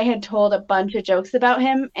 And I had told a bunch of jokes about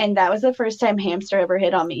him, and that was the first time Hamster ever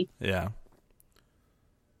hit on me. Yeah.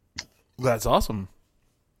 That's awesome.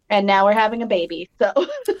 And now we're having a baby, so.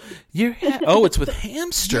 It's with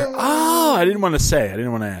Hamster. Oh, I didn't want to say. I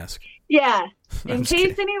didn't want to ask. Yeah. In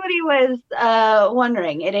case anybody was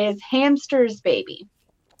wondering, it is Hamster's baby.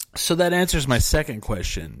 So that answers my second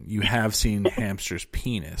question. You have seen Hamster's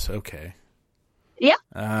penis. Okay. Yeah.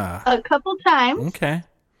 A couple times. Okay.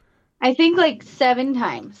 I think like 7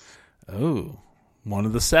 times. Oh, one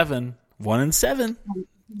of the 7. 1 in 7.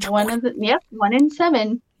 1 in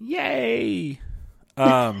 7. Yay.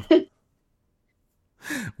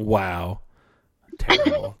 Wow.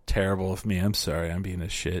 Terrible of me. I'm sorry. I'm being a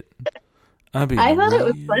shit. I thought it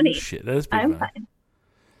was funny. Shit. That is pretty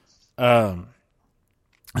I'm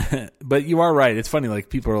fine. But you are right. It's funny. Like,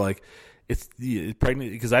 people are like, it's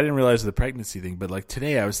pregnant, because I didn't realize the pregnancy thing. But like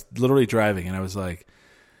today, I was literally driving and I was like,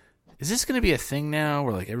 "Is this going to be a thing now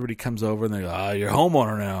where like everybody comes over and they go, you're a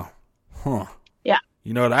homeowner now?" Huh. Yeah.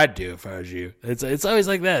 You know what I'd do if I was you? It's always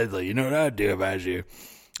like that. It's like, you know what I'd do if I was you?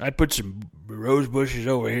 I'd put some rose bushes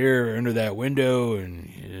over here under that window, and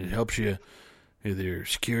it helps you with your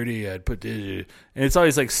security. I'd put this, and it's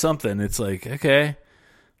always like something. It's like, okay,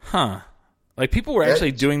 huh? Like, people were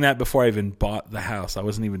actually doing that before I even bought the house. I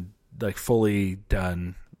wasn't even like fully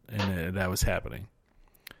done, and that was happening.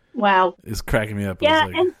 Wow, it's cracking me up. Yeah,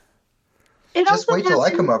 and just wait till I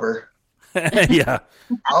come over. Yeah,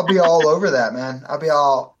 I'll be all over that, man. I'll be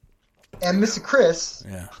all, and Mr. Chris,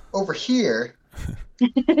 over here.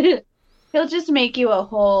 He'll just make you a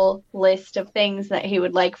whole list of things that he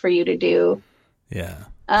would like for you to do. Yeah.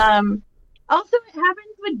 Also, it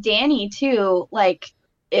happens with Danny too. Like,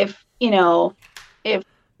 if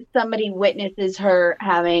somebody witnesses her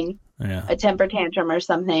having a temper tantrum or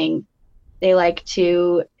something, they like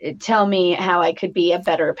to tell me how I could be a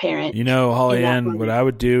better parent. Holly Ann, what I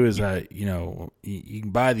would do is you can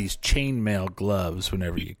buy these chainmail gloves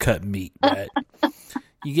whenever you cut meat, right?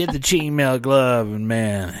 You get the chainmail glove, and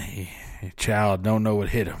man, your child don't know what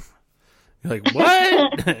hit him. You're like,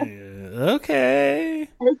 what? Okay.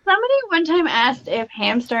 Somebody one time asked if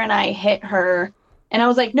Hamster and I hit her, and I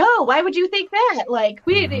was like, no, why would you think that? Like,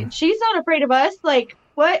 she's not afraid of us. Like,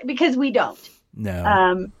 what? Because we don't.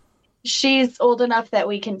 No. She's old enough that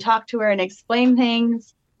we can talk to her and explain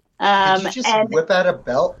things. Did you just whip out a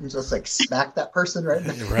belt and just like smack that person right in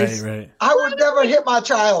the face? Right. I would never hit my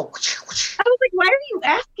child. I was like, why are you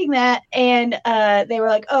asking that? And they were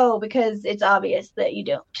like, oh, because it's obvious that you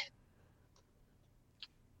don't.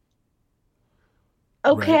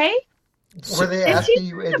 Okay. Right. Were they asking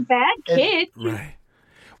you? A bad kid. Right.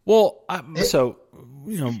 Well, so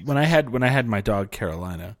when I had my dog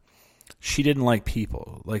Carolina, she didn't like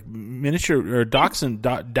people. Like miniature or dachshund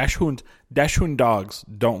dogs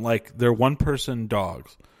don't like. They're one person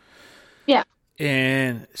dogs. Yeah.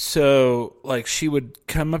 And so like she would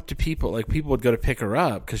come up to people. Like people would go to pick her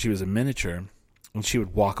up because she was a miniature, and she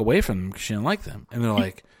would walk away from them because she didn't like them. And they're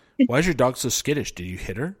like, why is your dog so skittish? Did you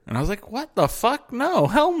hit her? And I was like, what the fuck? No,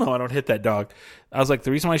 hell no, I don't hit that dog. I was like,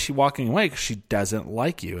 the reason why she's walking away because she doesn't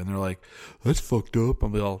like you. And they're like, that's fucked up.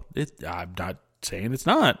 I'm not saying it's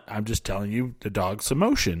not. I'm just telling you the dog's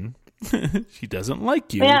emotion. She doesn't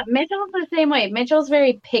like you. Yeah, Mitchell's the same way. Mitchell's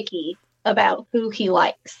very picky about who he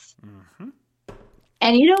likes. Mm-hmm.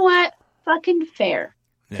 And you know what? Fucking fair.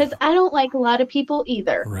 Because I don't like a lot of people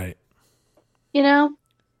either. Right. You know?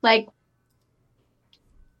 Like,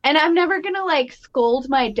 and I'm never going to like scold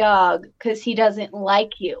my dog because he doesn't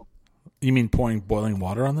like you. You mean pouring boiling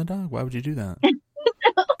water on the dog? Why would you do that?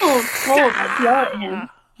 Oh, cold. I'd yell at him.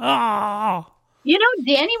 Oh. You know,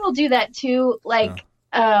 Danny will do that too. Like,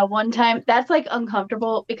 one time, that's like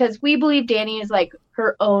uncomfortable because we believe Danny is like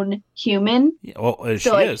her own human. Yeah, well, she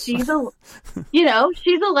is. She's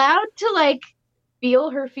she's allowed to like feel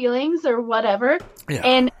her feelings or whatever. Yeah.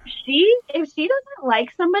 And if she doesn't like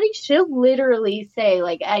somebody, she'll literally say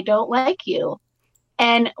like, I don't like you.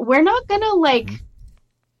 And we're not going to like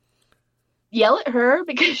yell at her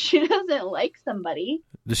because she doesn't like somebody.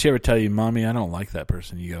 Does she ever tell you, Mommy, I don't like that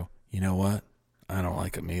person? You go, you know what? I don't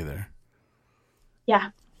like him either. Yeah.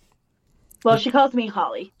 Well, she calls me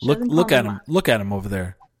Holly. Look at him. Mom. Look at him over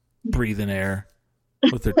there, breathing air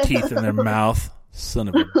with their teeth in their mouth. Son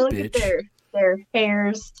of a bitch. Look at their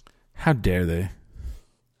hairs. How dare they?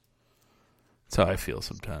 That's how I feel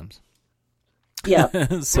sometimes.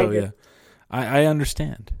 Yeah. So yeah, I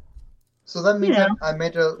understand. So that means I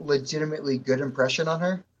made a legitimately good impression on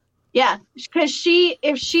her. Yeah, because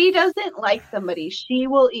if she doesn't like somebody, she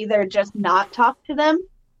will either just not talk to them,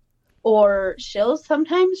 or she'll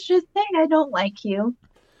sometimes just say, "I don't like you."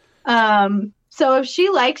 So if she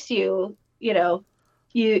likes you,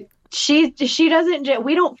 she doesn't.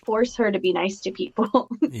 We don't force her to be nice to people.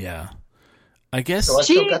 Yeah, I guess. So I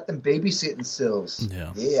still got them babysitting skills.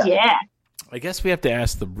 Yeah. I guess we have to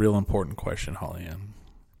ask the real important question, Holly Ann.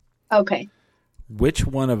 Okay. Which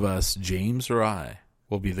one of us, James or I,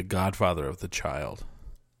 will be the godfather of the child?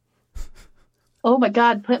 Oh my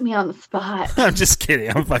God, put me on the spot. I'm just kidding.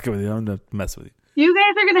 I'm fucking with you. I'm going to mess with you. You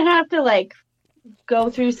guys are going to have to like go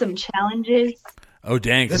through some challenges. Oh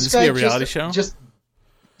dang, can this be a reality show?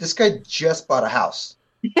 This guy just bought a house.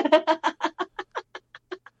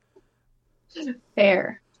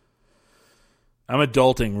 Fair. I'm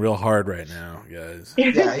adulting real hard right now, guys.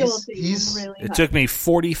 Yeah, he's really it took me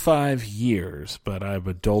 45 years, but I'm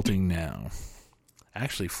adulting now.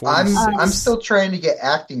 Actually, 46. I'm still trying to get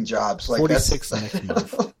acting jobs. Like 46 next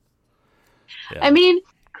month. Yeah. I mean,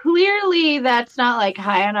 clearly that's not like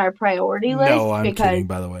high on our priority list. No, I'm kidding,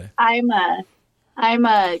 by the way. I'm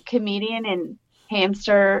a comedian and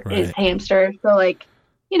Hamster is Hamster. So like,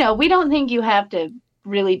 we don't think you have to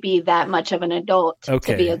really be that much of an adult to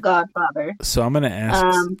be a godfather. So I'm going to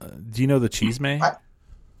ask, do you know the Chisme?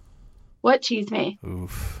 What Chisme?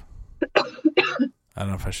 Oof. I don't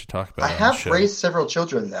know if I should talk about it. I have raised several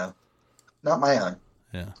children, though. Not my own.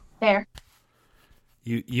 Yeah. Fair.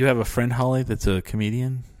 You have a friend, Holly, that's a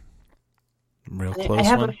comedian? Real close one? I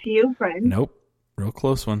have a few friends. Nope. Real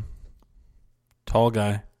close one. Tall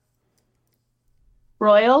guy.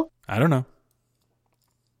 Royal? I don't know.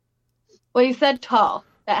 Well, you said tall.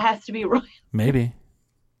 That has to be Royal. Maybe.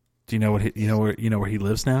 Do you know where he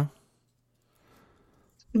lives now?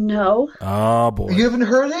 No. Oh boy. You haven't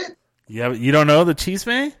heard it? Yeah, you don't know the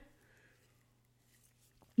Chisme?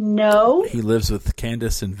 No. He lives with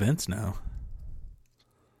Candace and Vince now.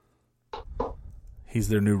 He's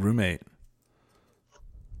their new roommate.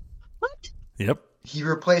 What? Yep. He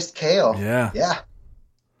replaced Kale. Yeah. Yeah.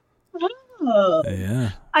 Oh.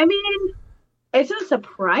 Yeah. I mean, it's not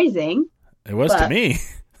surprising. It was to me.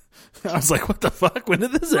 I was like, what the fuck? When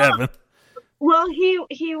did this happen? Well,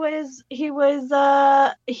 he was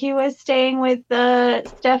staying with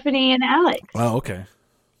Stephanie and Alex. Oh, okay.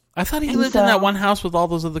 I thought he lived in that one house with all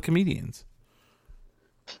those other comedians.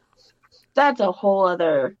 That's a whole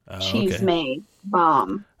other Chisme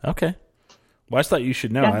bomb. Okay. Well, I thought you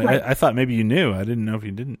should know. I thought maybe you knew. I didn't know if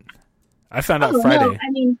you didn't. I found out Friday. No, I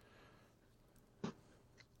mean,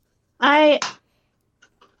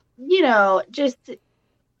 just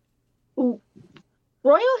Royal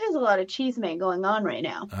has a lot of cheesemate going on right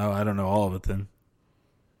now. Oh, I don't know all of it then.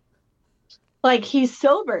 Like, he's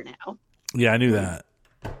sober now. Yeah, I knew that.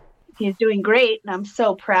 He's doing great, and I'm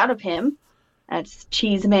so proud of him. That's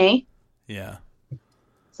cheesemate. Yeah.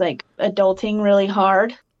 It's like adulting really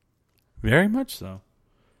hard. Very much so.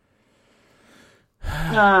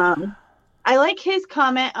 I like his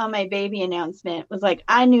comment on my baby announcement. It was like,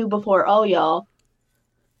 I knew before all y'all.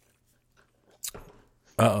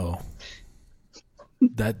 Uh-oh.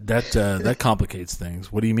 That complicates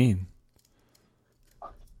things. What do you mean?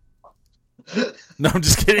 No, I'm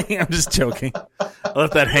just kidding. I'm just joking. I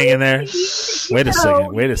left that hang in there. Wait a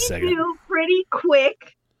second. Knew pretty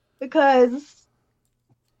quick because.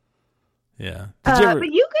 Yeah. But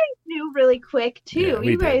you guys knew really quick too. Yeah,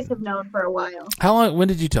 you guys have known for a while. How long? When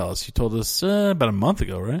did you tell us? You told us about a month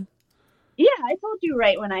ago, right? Yeah, I told you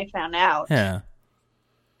right when I found out. Yeah.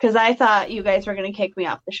 Because I thought you guys were going to kick me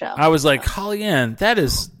off the show. I was like, Holly Ann,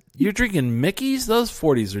 you're drinking Mickey's? Those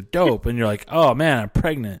 40s are dope. And you're like, oh man, I'm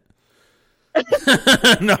pregnant.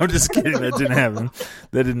 No, I'm just kidding. That didn't happen.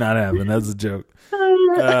 That did not happen. That was a joke.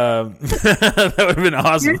 That would have been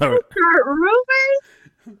awesome.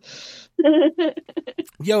 Rumors?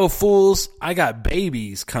 Yo, fools, I got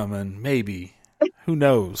babies coming. Maybe. Who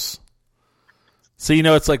knows? So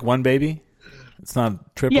it's like one baby? It's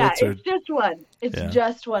not triplets? Yeah, it's just one. It's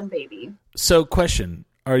just one baby. So, question.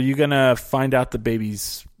 Are you going to find out the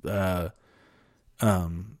baby's gender?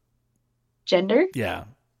 Yeah.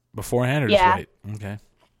 Beforehand or just wait? Okay.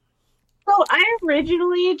 So I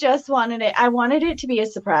originally just wanted it to be a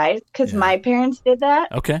surprise because my parents did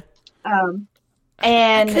that. Okay. And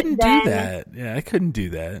I couldn't do that. Yeah, I couldn't do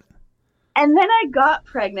that. And then I got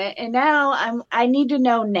pregnant, and now I need to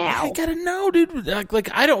know now. I gotta know, dude. Like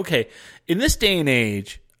I don't. Okay, in this day and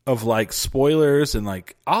age of like spoilers and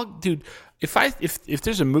like, if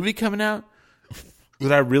there's a movie coming out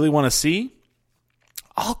that I really want to see,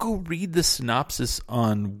 I'll go read the synopsis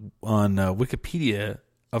on Wikipedia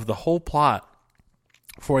of the whole plot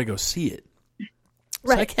before I go see it.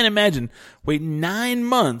 Right. So I can't imagine waiting 9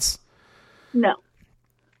 months. No.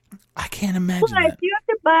 I can't imagine that. You have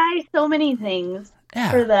to buy so many things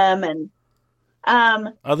for them, and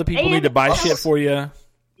other people need to buy shit for you.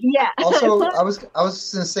 Yeah. Also, I was going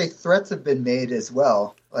to say threats have been made as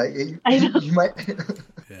well. Like you might.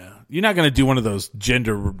 Yeah, you're not going to do one of those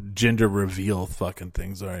gender reveal fucking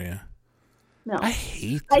things, are you? No, I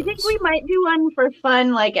hate those. I think we might do one for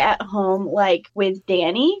fun, like at home, like with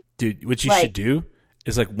Danny. Dude, what you should do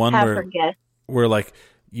is like one where like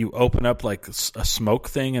you open up like a smoke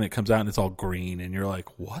thing and it comes out and it's all green and you're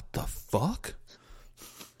like, what the fuck?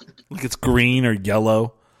 Like it's green or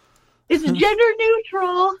yellow. It's gender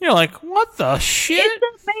neutral. You're like, what the shit?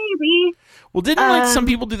 It's a baby. Well, didn't like some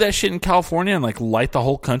people do that shit in California and like light the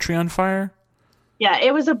whole country on fire? Yeah,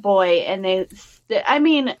 it was a boy, and I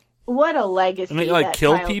mean, what a legacy! And they like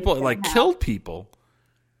killed people. It like killed people.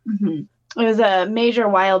 Mm-hmm. It was a major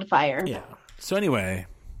wildfire. Yeah. So anyway,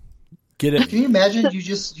 get it. Can you imagine? You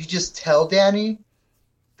just tell Danny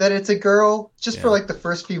that it's a girl just for like the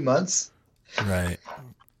first few months, right?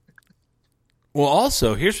 Well,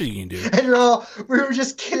 also, here's what you can do. And we were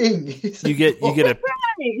just kidding. You get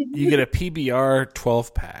a PBR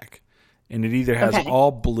 12-pack, and it either has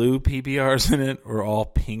all blue PBRs in it or all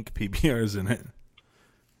pink PBRs in it.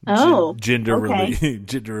 Oh, gender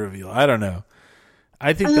reveal. I don't know.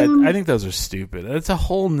 I think those are stupid. It's a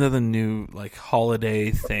whole nother new like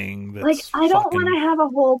holiday thing. That's like I don't want to have a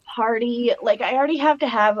whole party. Like I already have to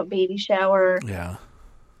have a baby shower. Yeah.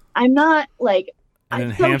 I'm not like. And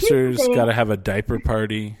then hamsters got to have a diaper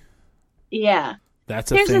party. Yeah. That's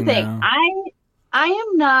a thing. Here's the thing. Now. I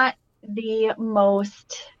am not the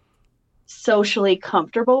most socially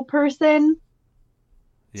comfortable person.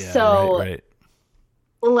 Yeah. So, right.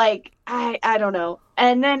 Like, I don't know.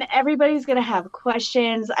 And then everybody's going to have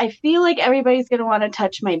questions. I feel like everybody's going to want to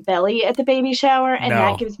touch my belly at the baby shower, and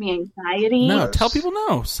that gives me anxiety. No, tell people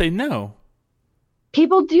no. Say no.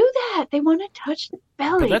 People do that. They want to touch the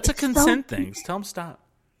belly. But that's a consent thing. Tell them stop.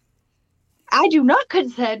 I do not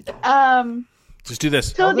consent. Just do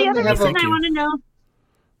this. So the other reason I want to know.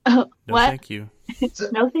 No, what? Thank you.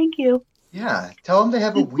 No, thank you. Yeah. Tell them they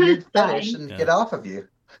have a weird fetish and get off of you.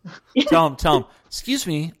 Tell them, excuse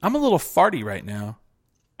me, I'm a little farty right now.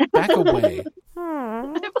 Back away.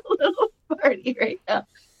 I'm a little farty right now.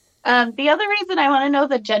 The other reason I want to know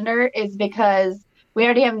the gender is because we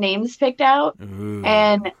already have names picked out. Ooh.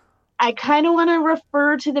 And I kind of want to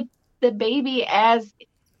refer to the baby as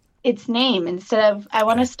its name instead of, I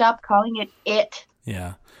want to stop calling it.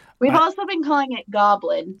 Yeah. We've also been calling it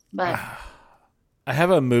Goblin, but I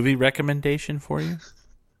have a movie recommendation for you.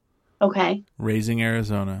 okay. Raising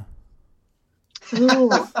Arizona.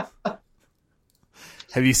 Ooh.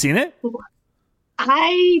 Have you seen it?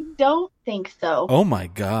 I don't think so. Oh my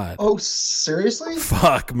God. Oh, seriously?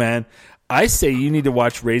 Fuck, man. I say you need to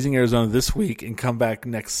watch Raising Arizona this week and come back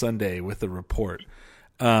next Sunday with a report.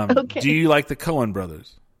 Okay. Do you like the Coen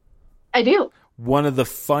brothers? I do. One of the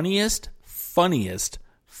funniest,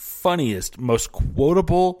 most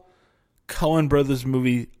quotable Coen brothers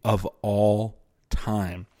movie of all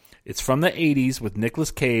time. It's from the 80s with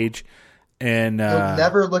Nicolas Cage. And You'll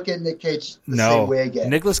never look at Nick Cage the same way again.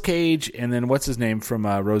 Nicolas Cage, and then what's his name from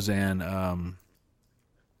Roseanne?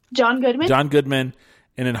 John Goodman. John Goodman,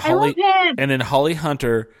 and then Holly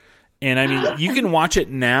Hunter. And I mean, you can watch it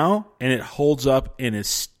now, and it holds up, and is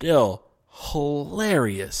still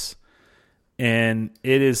hilarious. And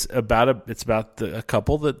it is about a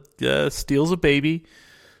couple that steals a baby.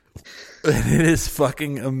 And it is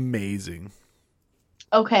fucking amazing.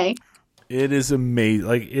 Okay. It is amazing.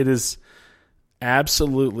 Like, it is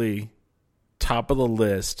absolutely top of the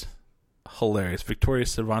list. Hilarious. Victoria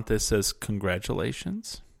Cervantes says,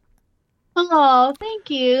 congratulations. Oh, thank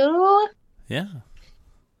you. Yeah.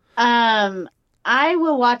 I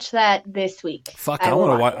will watch that this week. Fuck, I'm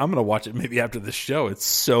gonna watch it maybe after the show. It's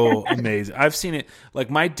so amazing. I've seen it. Like,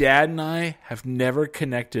 my dad and I have never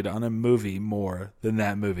connected on a movie more than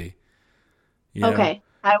that movie. You know? Okay,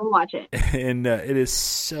 I will watch it. And it is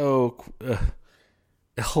so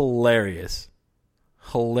hilarious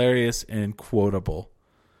and quotable.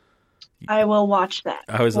 I will watch that.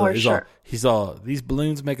 I was for like, sure. he's all, these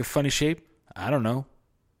balloons make a funny shape. I don't know.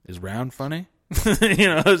 Is round funny?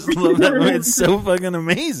 I just love that movie. It's so fucking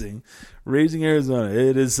amazing. Raising Arizona.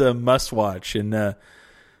 It is a must watch, and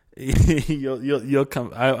you'll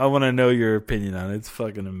come. I want to know your opinion on it. It's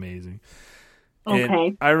fucking amazing. Okay.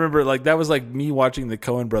 And I remember, like, that was like me watching the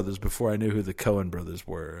Coen brothers before I knew who the Coen brothers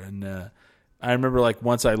were, and I remember, like,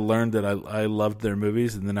 once I learned that I loved their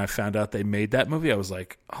movies, and then I found out they made that movie, I was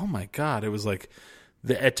like, oh my God. It was like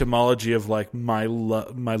the etymology of, like, my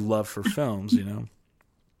love for films,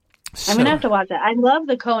 I'm going to have to watch it. I love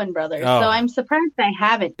the Coen brothers, so I'm surprised I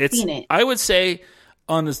haven't seen it. I would say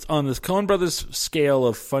on this Coen brothers scale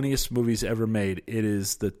of funniest movies ever made, it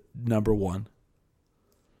is the number one.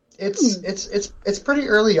 It's pretty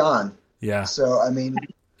early on. Yeah. So, I mean,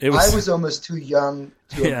 I was almost too young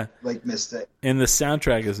to have, like, missed it. And the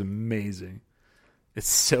soundtrack is amazing. It's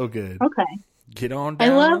so good. Okay. Get on down.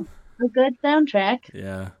 I love a good soundtrack.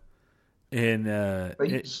 Yeah. And but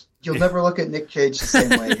you'll never look at Nick Cage the same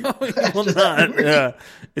way. No, you will not. Yeah.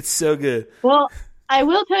 It's so good. Well, I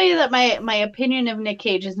will tell you that my opinion of Nick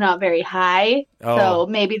Cage is not very high, so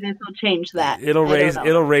maybe this will change that. It'll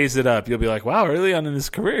raise it up. You'll be like, wow, early on in his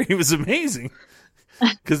career, he was amazing.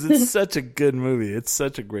 Because it's such a good movie. It's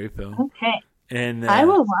such a great film. Okay. And I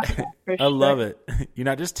will watch that for sure. I love it. You're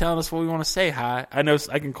not just telling us what we want to say. Hi. I know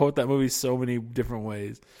I can quote that movie so many different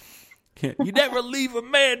ways. You never leave a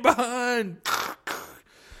man behind. I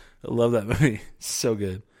love that movie. So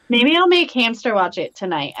good. Maybe I'll make Hamster watch it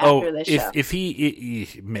tonight after this show. If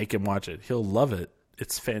he make him watch it, he'll love it.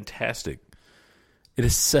 It's fantastic. It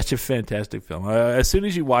is such a fantastic film. As soon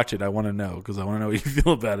as you watch it, I want to know, because I want to know what you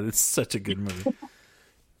feel about it. It's such a good movie.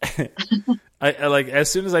 I like,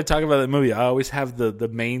 as soon as I talk about that movie, I always have the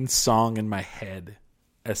main song in my head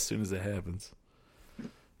as soon as it happens.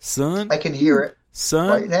 Son, I can hear it. Son,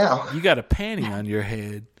 right now. You got a panty on your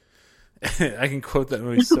head. I can quote that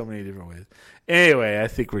movie so many different ways. Anyway, I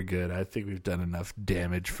think we're good. I think we've done enough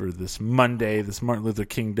damage for this Monday, this Martin Luther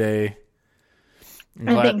King Day.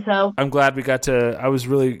 I think so. I'm glad we got to. I was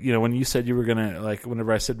really, when you said you were going to, like,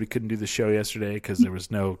 whenever I said we couldn't do the show yesterday because there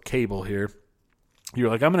was no cable here, you were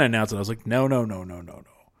like, I'm going to announce it. I was like, no.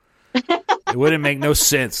 It wouldn't make no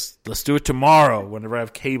sense. Let's do it tomorrow whenever I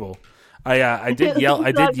have cable. I did yell.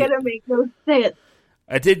 It's not going to make no sense.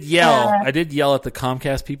 I did yell. I did yell at the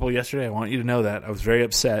Comcast people yesterday. I want you to know that. I was very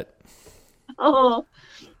upset. Oh.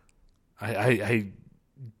 I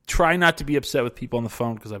try not to be upset with people on the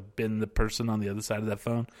phone because I've been the person on the other side of that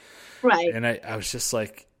phone. Right. And I was just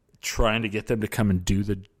like trying to get them to come and do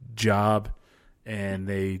the job, and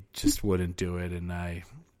they just wouldn't do it. And I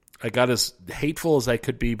got as hateful as I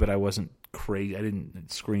could be, but I wasn't crazy. I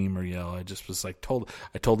didn't scream or yell. I just was like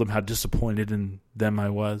I told them how disappointed in them I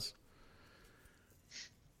was.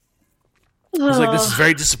 I was like, this is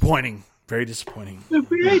very disappointing. Very disappointing. I'm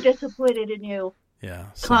very disappointed in you. Yeah.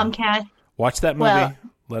 So Comcast. Watch that movie. Well,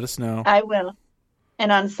 let us know. I will.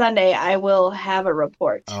 And on Sunday, I will have a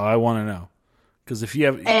report. Oh, I want to know. Because if you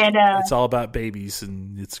have... it's all about babies,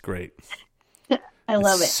 and it's great. I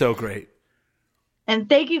love it. So great. And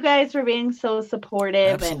thank you guys for being so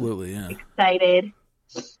supportive. Absolutely, and excited.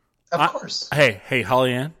 Of course. Hey,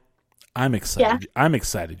 Holly Ann, I'm excited. Yeah. I'm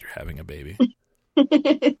excited you're having a baby.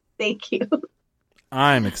 Thank you.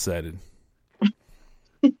 I'm excited.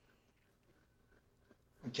 I'm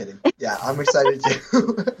kidding. Yeah, I'm excited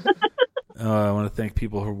too. I want to thank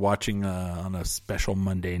people who are watching on a special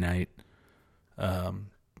Monday night.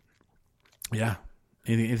 Yeah.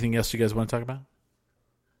 Anything else you guys want to talk about?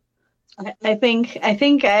 I think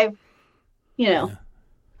I've, Yeah.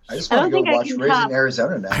 I just want to go watch Raising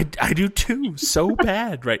Arizona now. I do too, so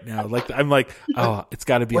bad right now. Like I'm like, oh, it's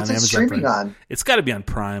got to be What's on it Amazon streaming Prime. on? It's got to be on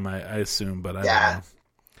Prime, I assume, but I don't know.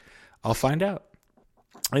 I'll find out.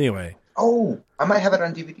 Anyway. Oh, I might have it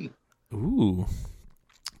on DVD. Ooh,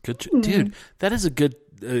 good, dude. That is a good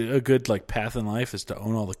like path in life is to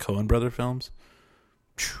own all the Coen brother films.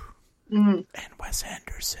 And Wes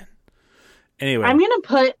Anderson. Anyway, I'm gonna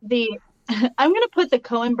put the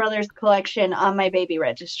Coen Brothers collection on my baby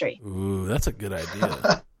registry. Ooh, that's a good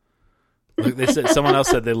idea. Like they said, someone else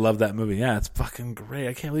said they love that movie. Yeah, it's fucking great.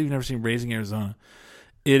 I can't believe you've never seen Raising Arizona.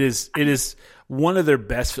 It is one of their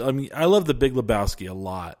best. I mean, I love The Big Lebowski a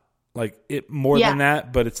lot. Like it more than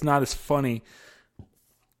that, but it's not as funny.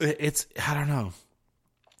 It's I don't know.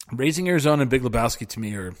 Raising Arizona and Big Lebowski to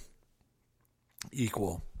me are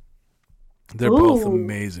equal. They're both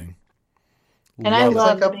amazing. And I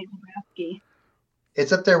love The Big Lebowski.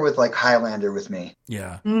 It's up there with like Highlander with me.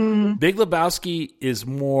 Yeah. Big Lebowski is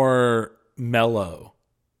more mellow,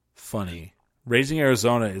 funny. Raising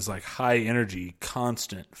Arizona is like high energy,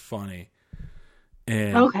 constant, funny.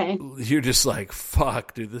 And you're just like,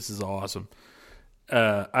 fuck, dude, this is awesome.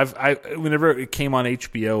 Whenever it came on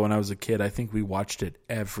HBO when I was a kid, I think we watched it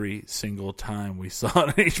every single time we saw it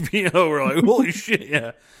on HBO. We're like, holy shit,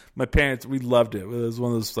 yeah. My parents, we loved it. It was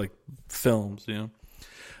one of those like films, you know.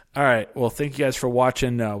 All right, well, thank you guys for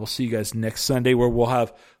watching. We'll see you guys next Sunday where we'll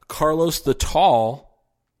have Carlos the Tall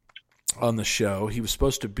on the show. He was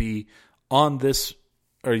supposed to be on this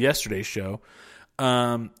or yesterday's show.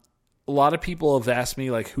 A lot of people have asked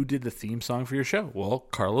me, like, who did the theme song for your show? Well,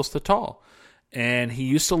 Carlos the Tall. And he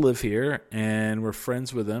used to live here, and we're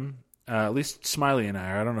friends with him. At least Smiley and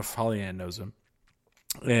I are. I don't know if Holly Ann knows him.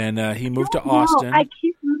 And he moved to Austin. I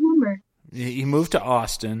can't remember. He moved to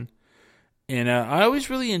Austin. And I always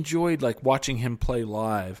really enjoyed, like, watching him play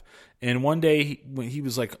live. And one day, when he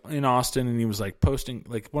was, like, in Austin, and he was, like, posting,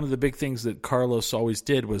 like, one of the big things that Carlos always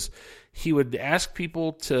did was he would ask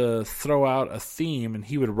people to throw out a theme, and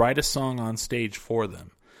he would write a song on stage for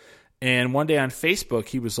them. And one day on Facebook,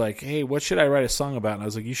 he was like, hey, what should I write a song about? And I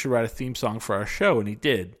was like, you should write a theme song for our show. And he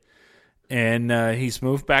did. And he's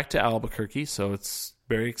moved back to Albuquerque, so it's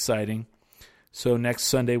very exciting. So next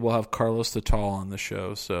Sunday, we'll have Carlos the Tall on the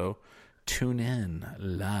show. So tune in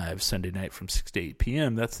live Sunday night from 6 to 8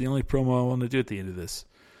 p.m. That's the only promo I want to do at the end of this.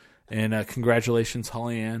 And congratulations,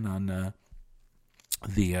 Holly Ann, on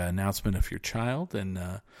the announcement of your child. And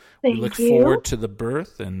we look forward to the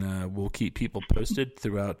birth, and we'll keep people posted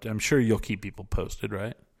throughout. I'm sure you'll keep people posted,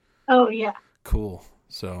 right? Oh, yeah. Cool.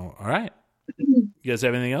 So, all right. You guys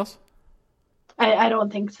have anything else? I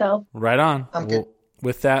don't think so. Right on. I'm good.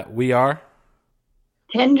 With that, we are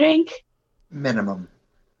 10 drink minimum.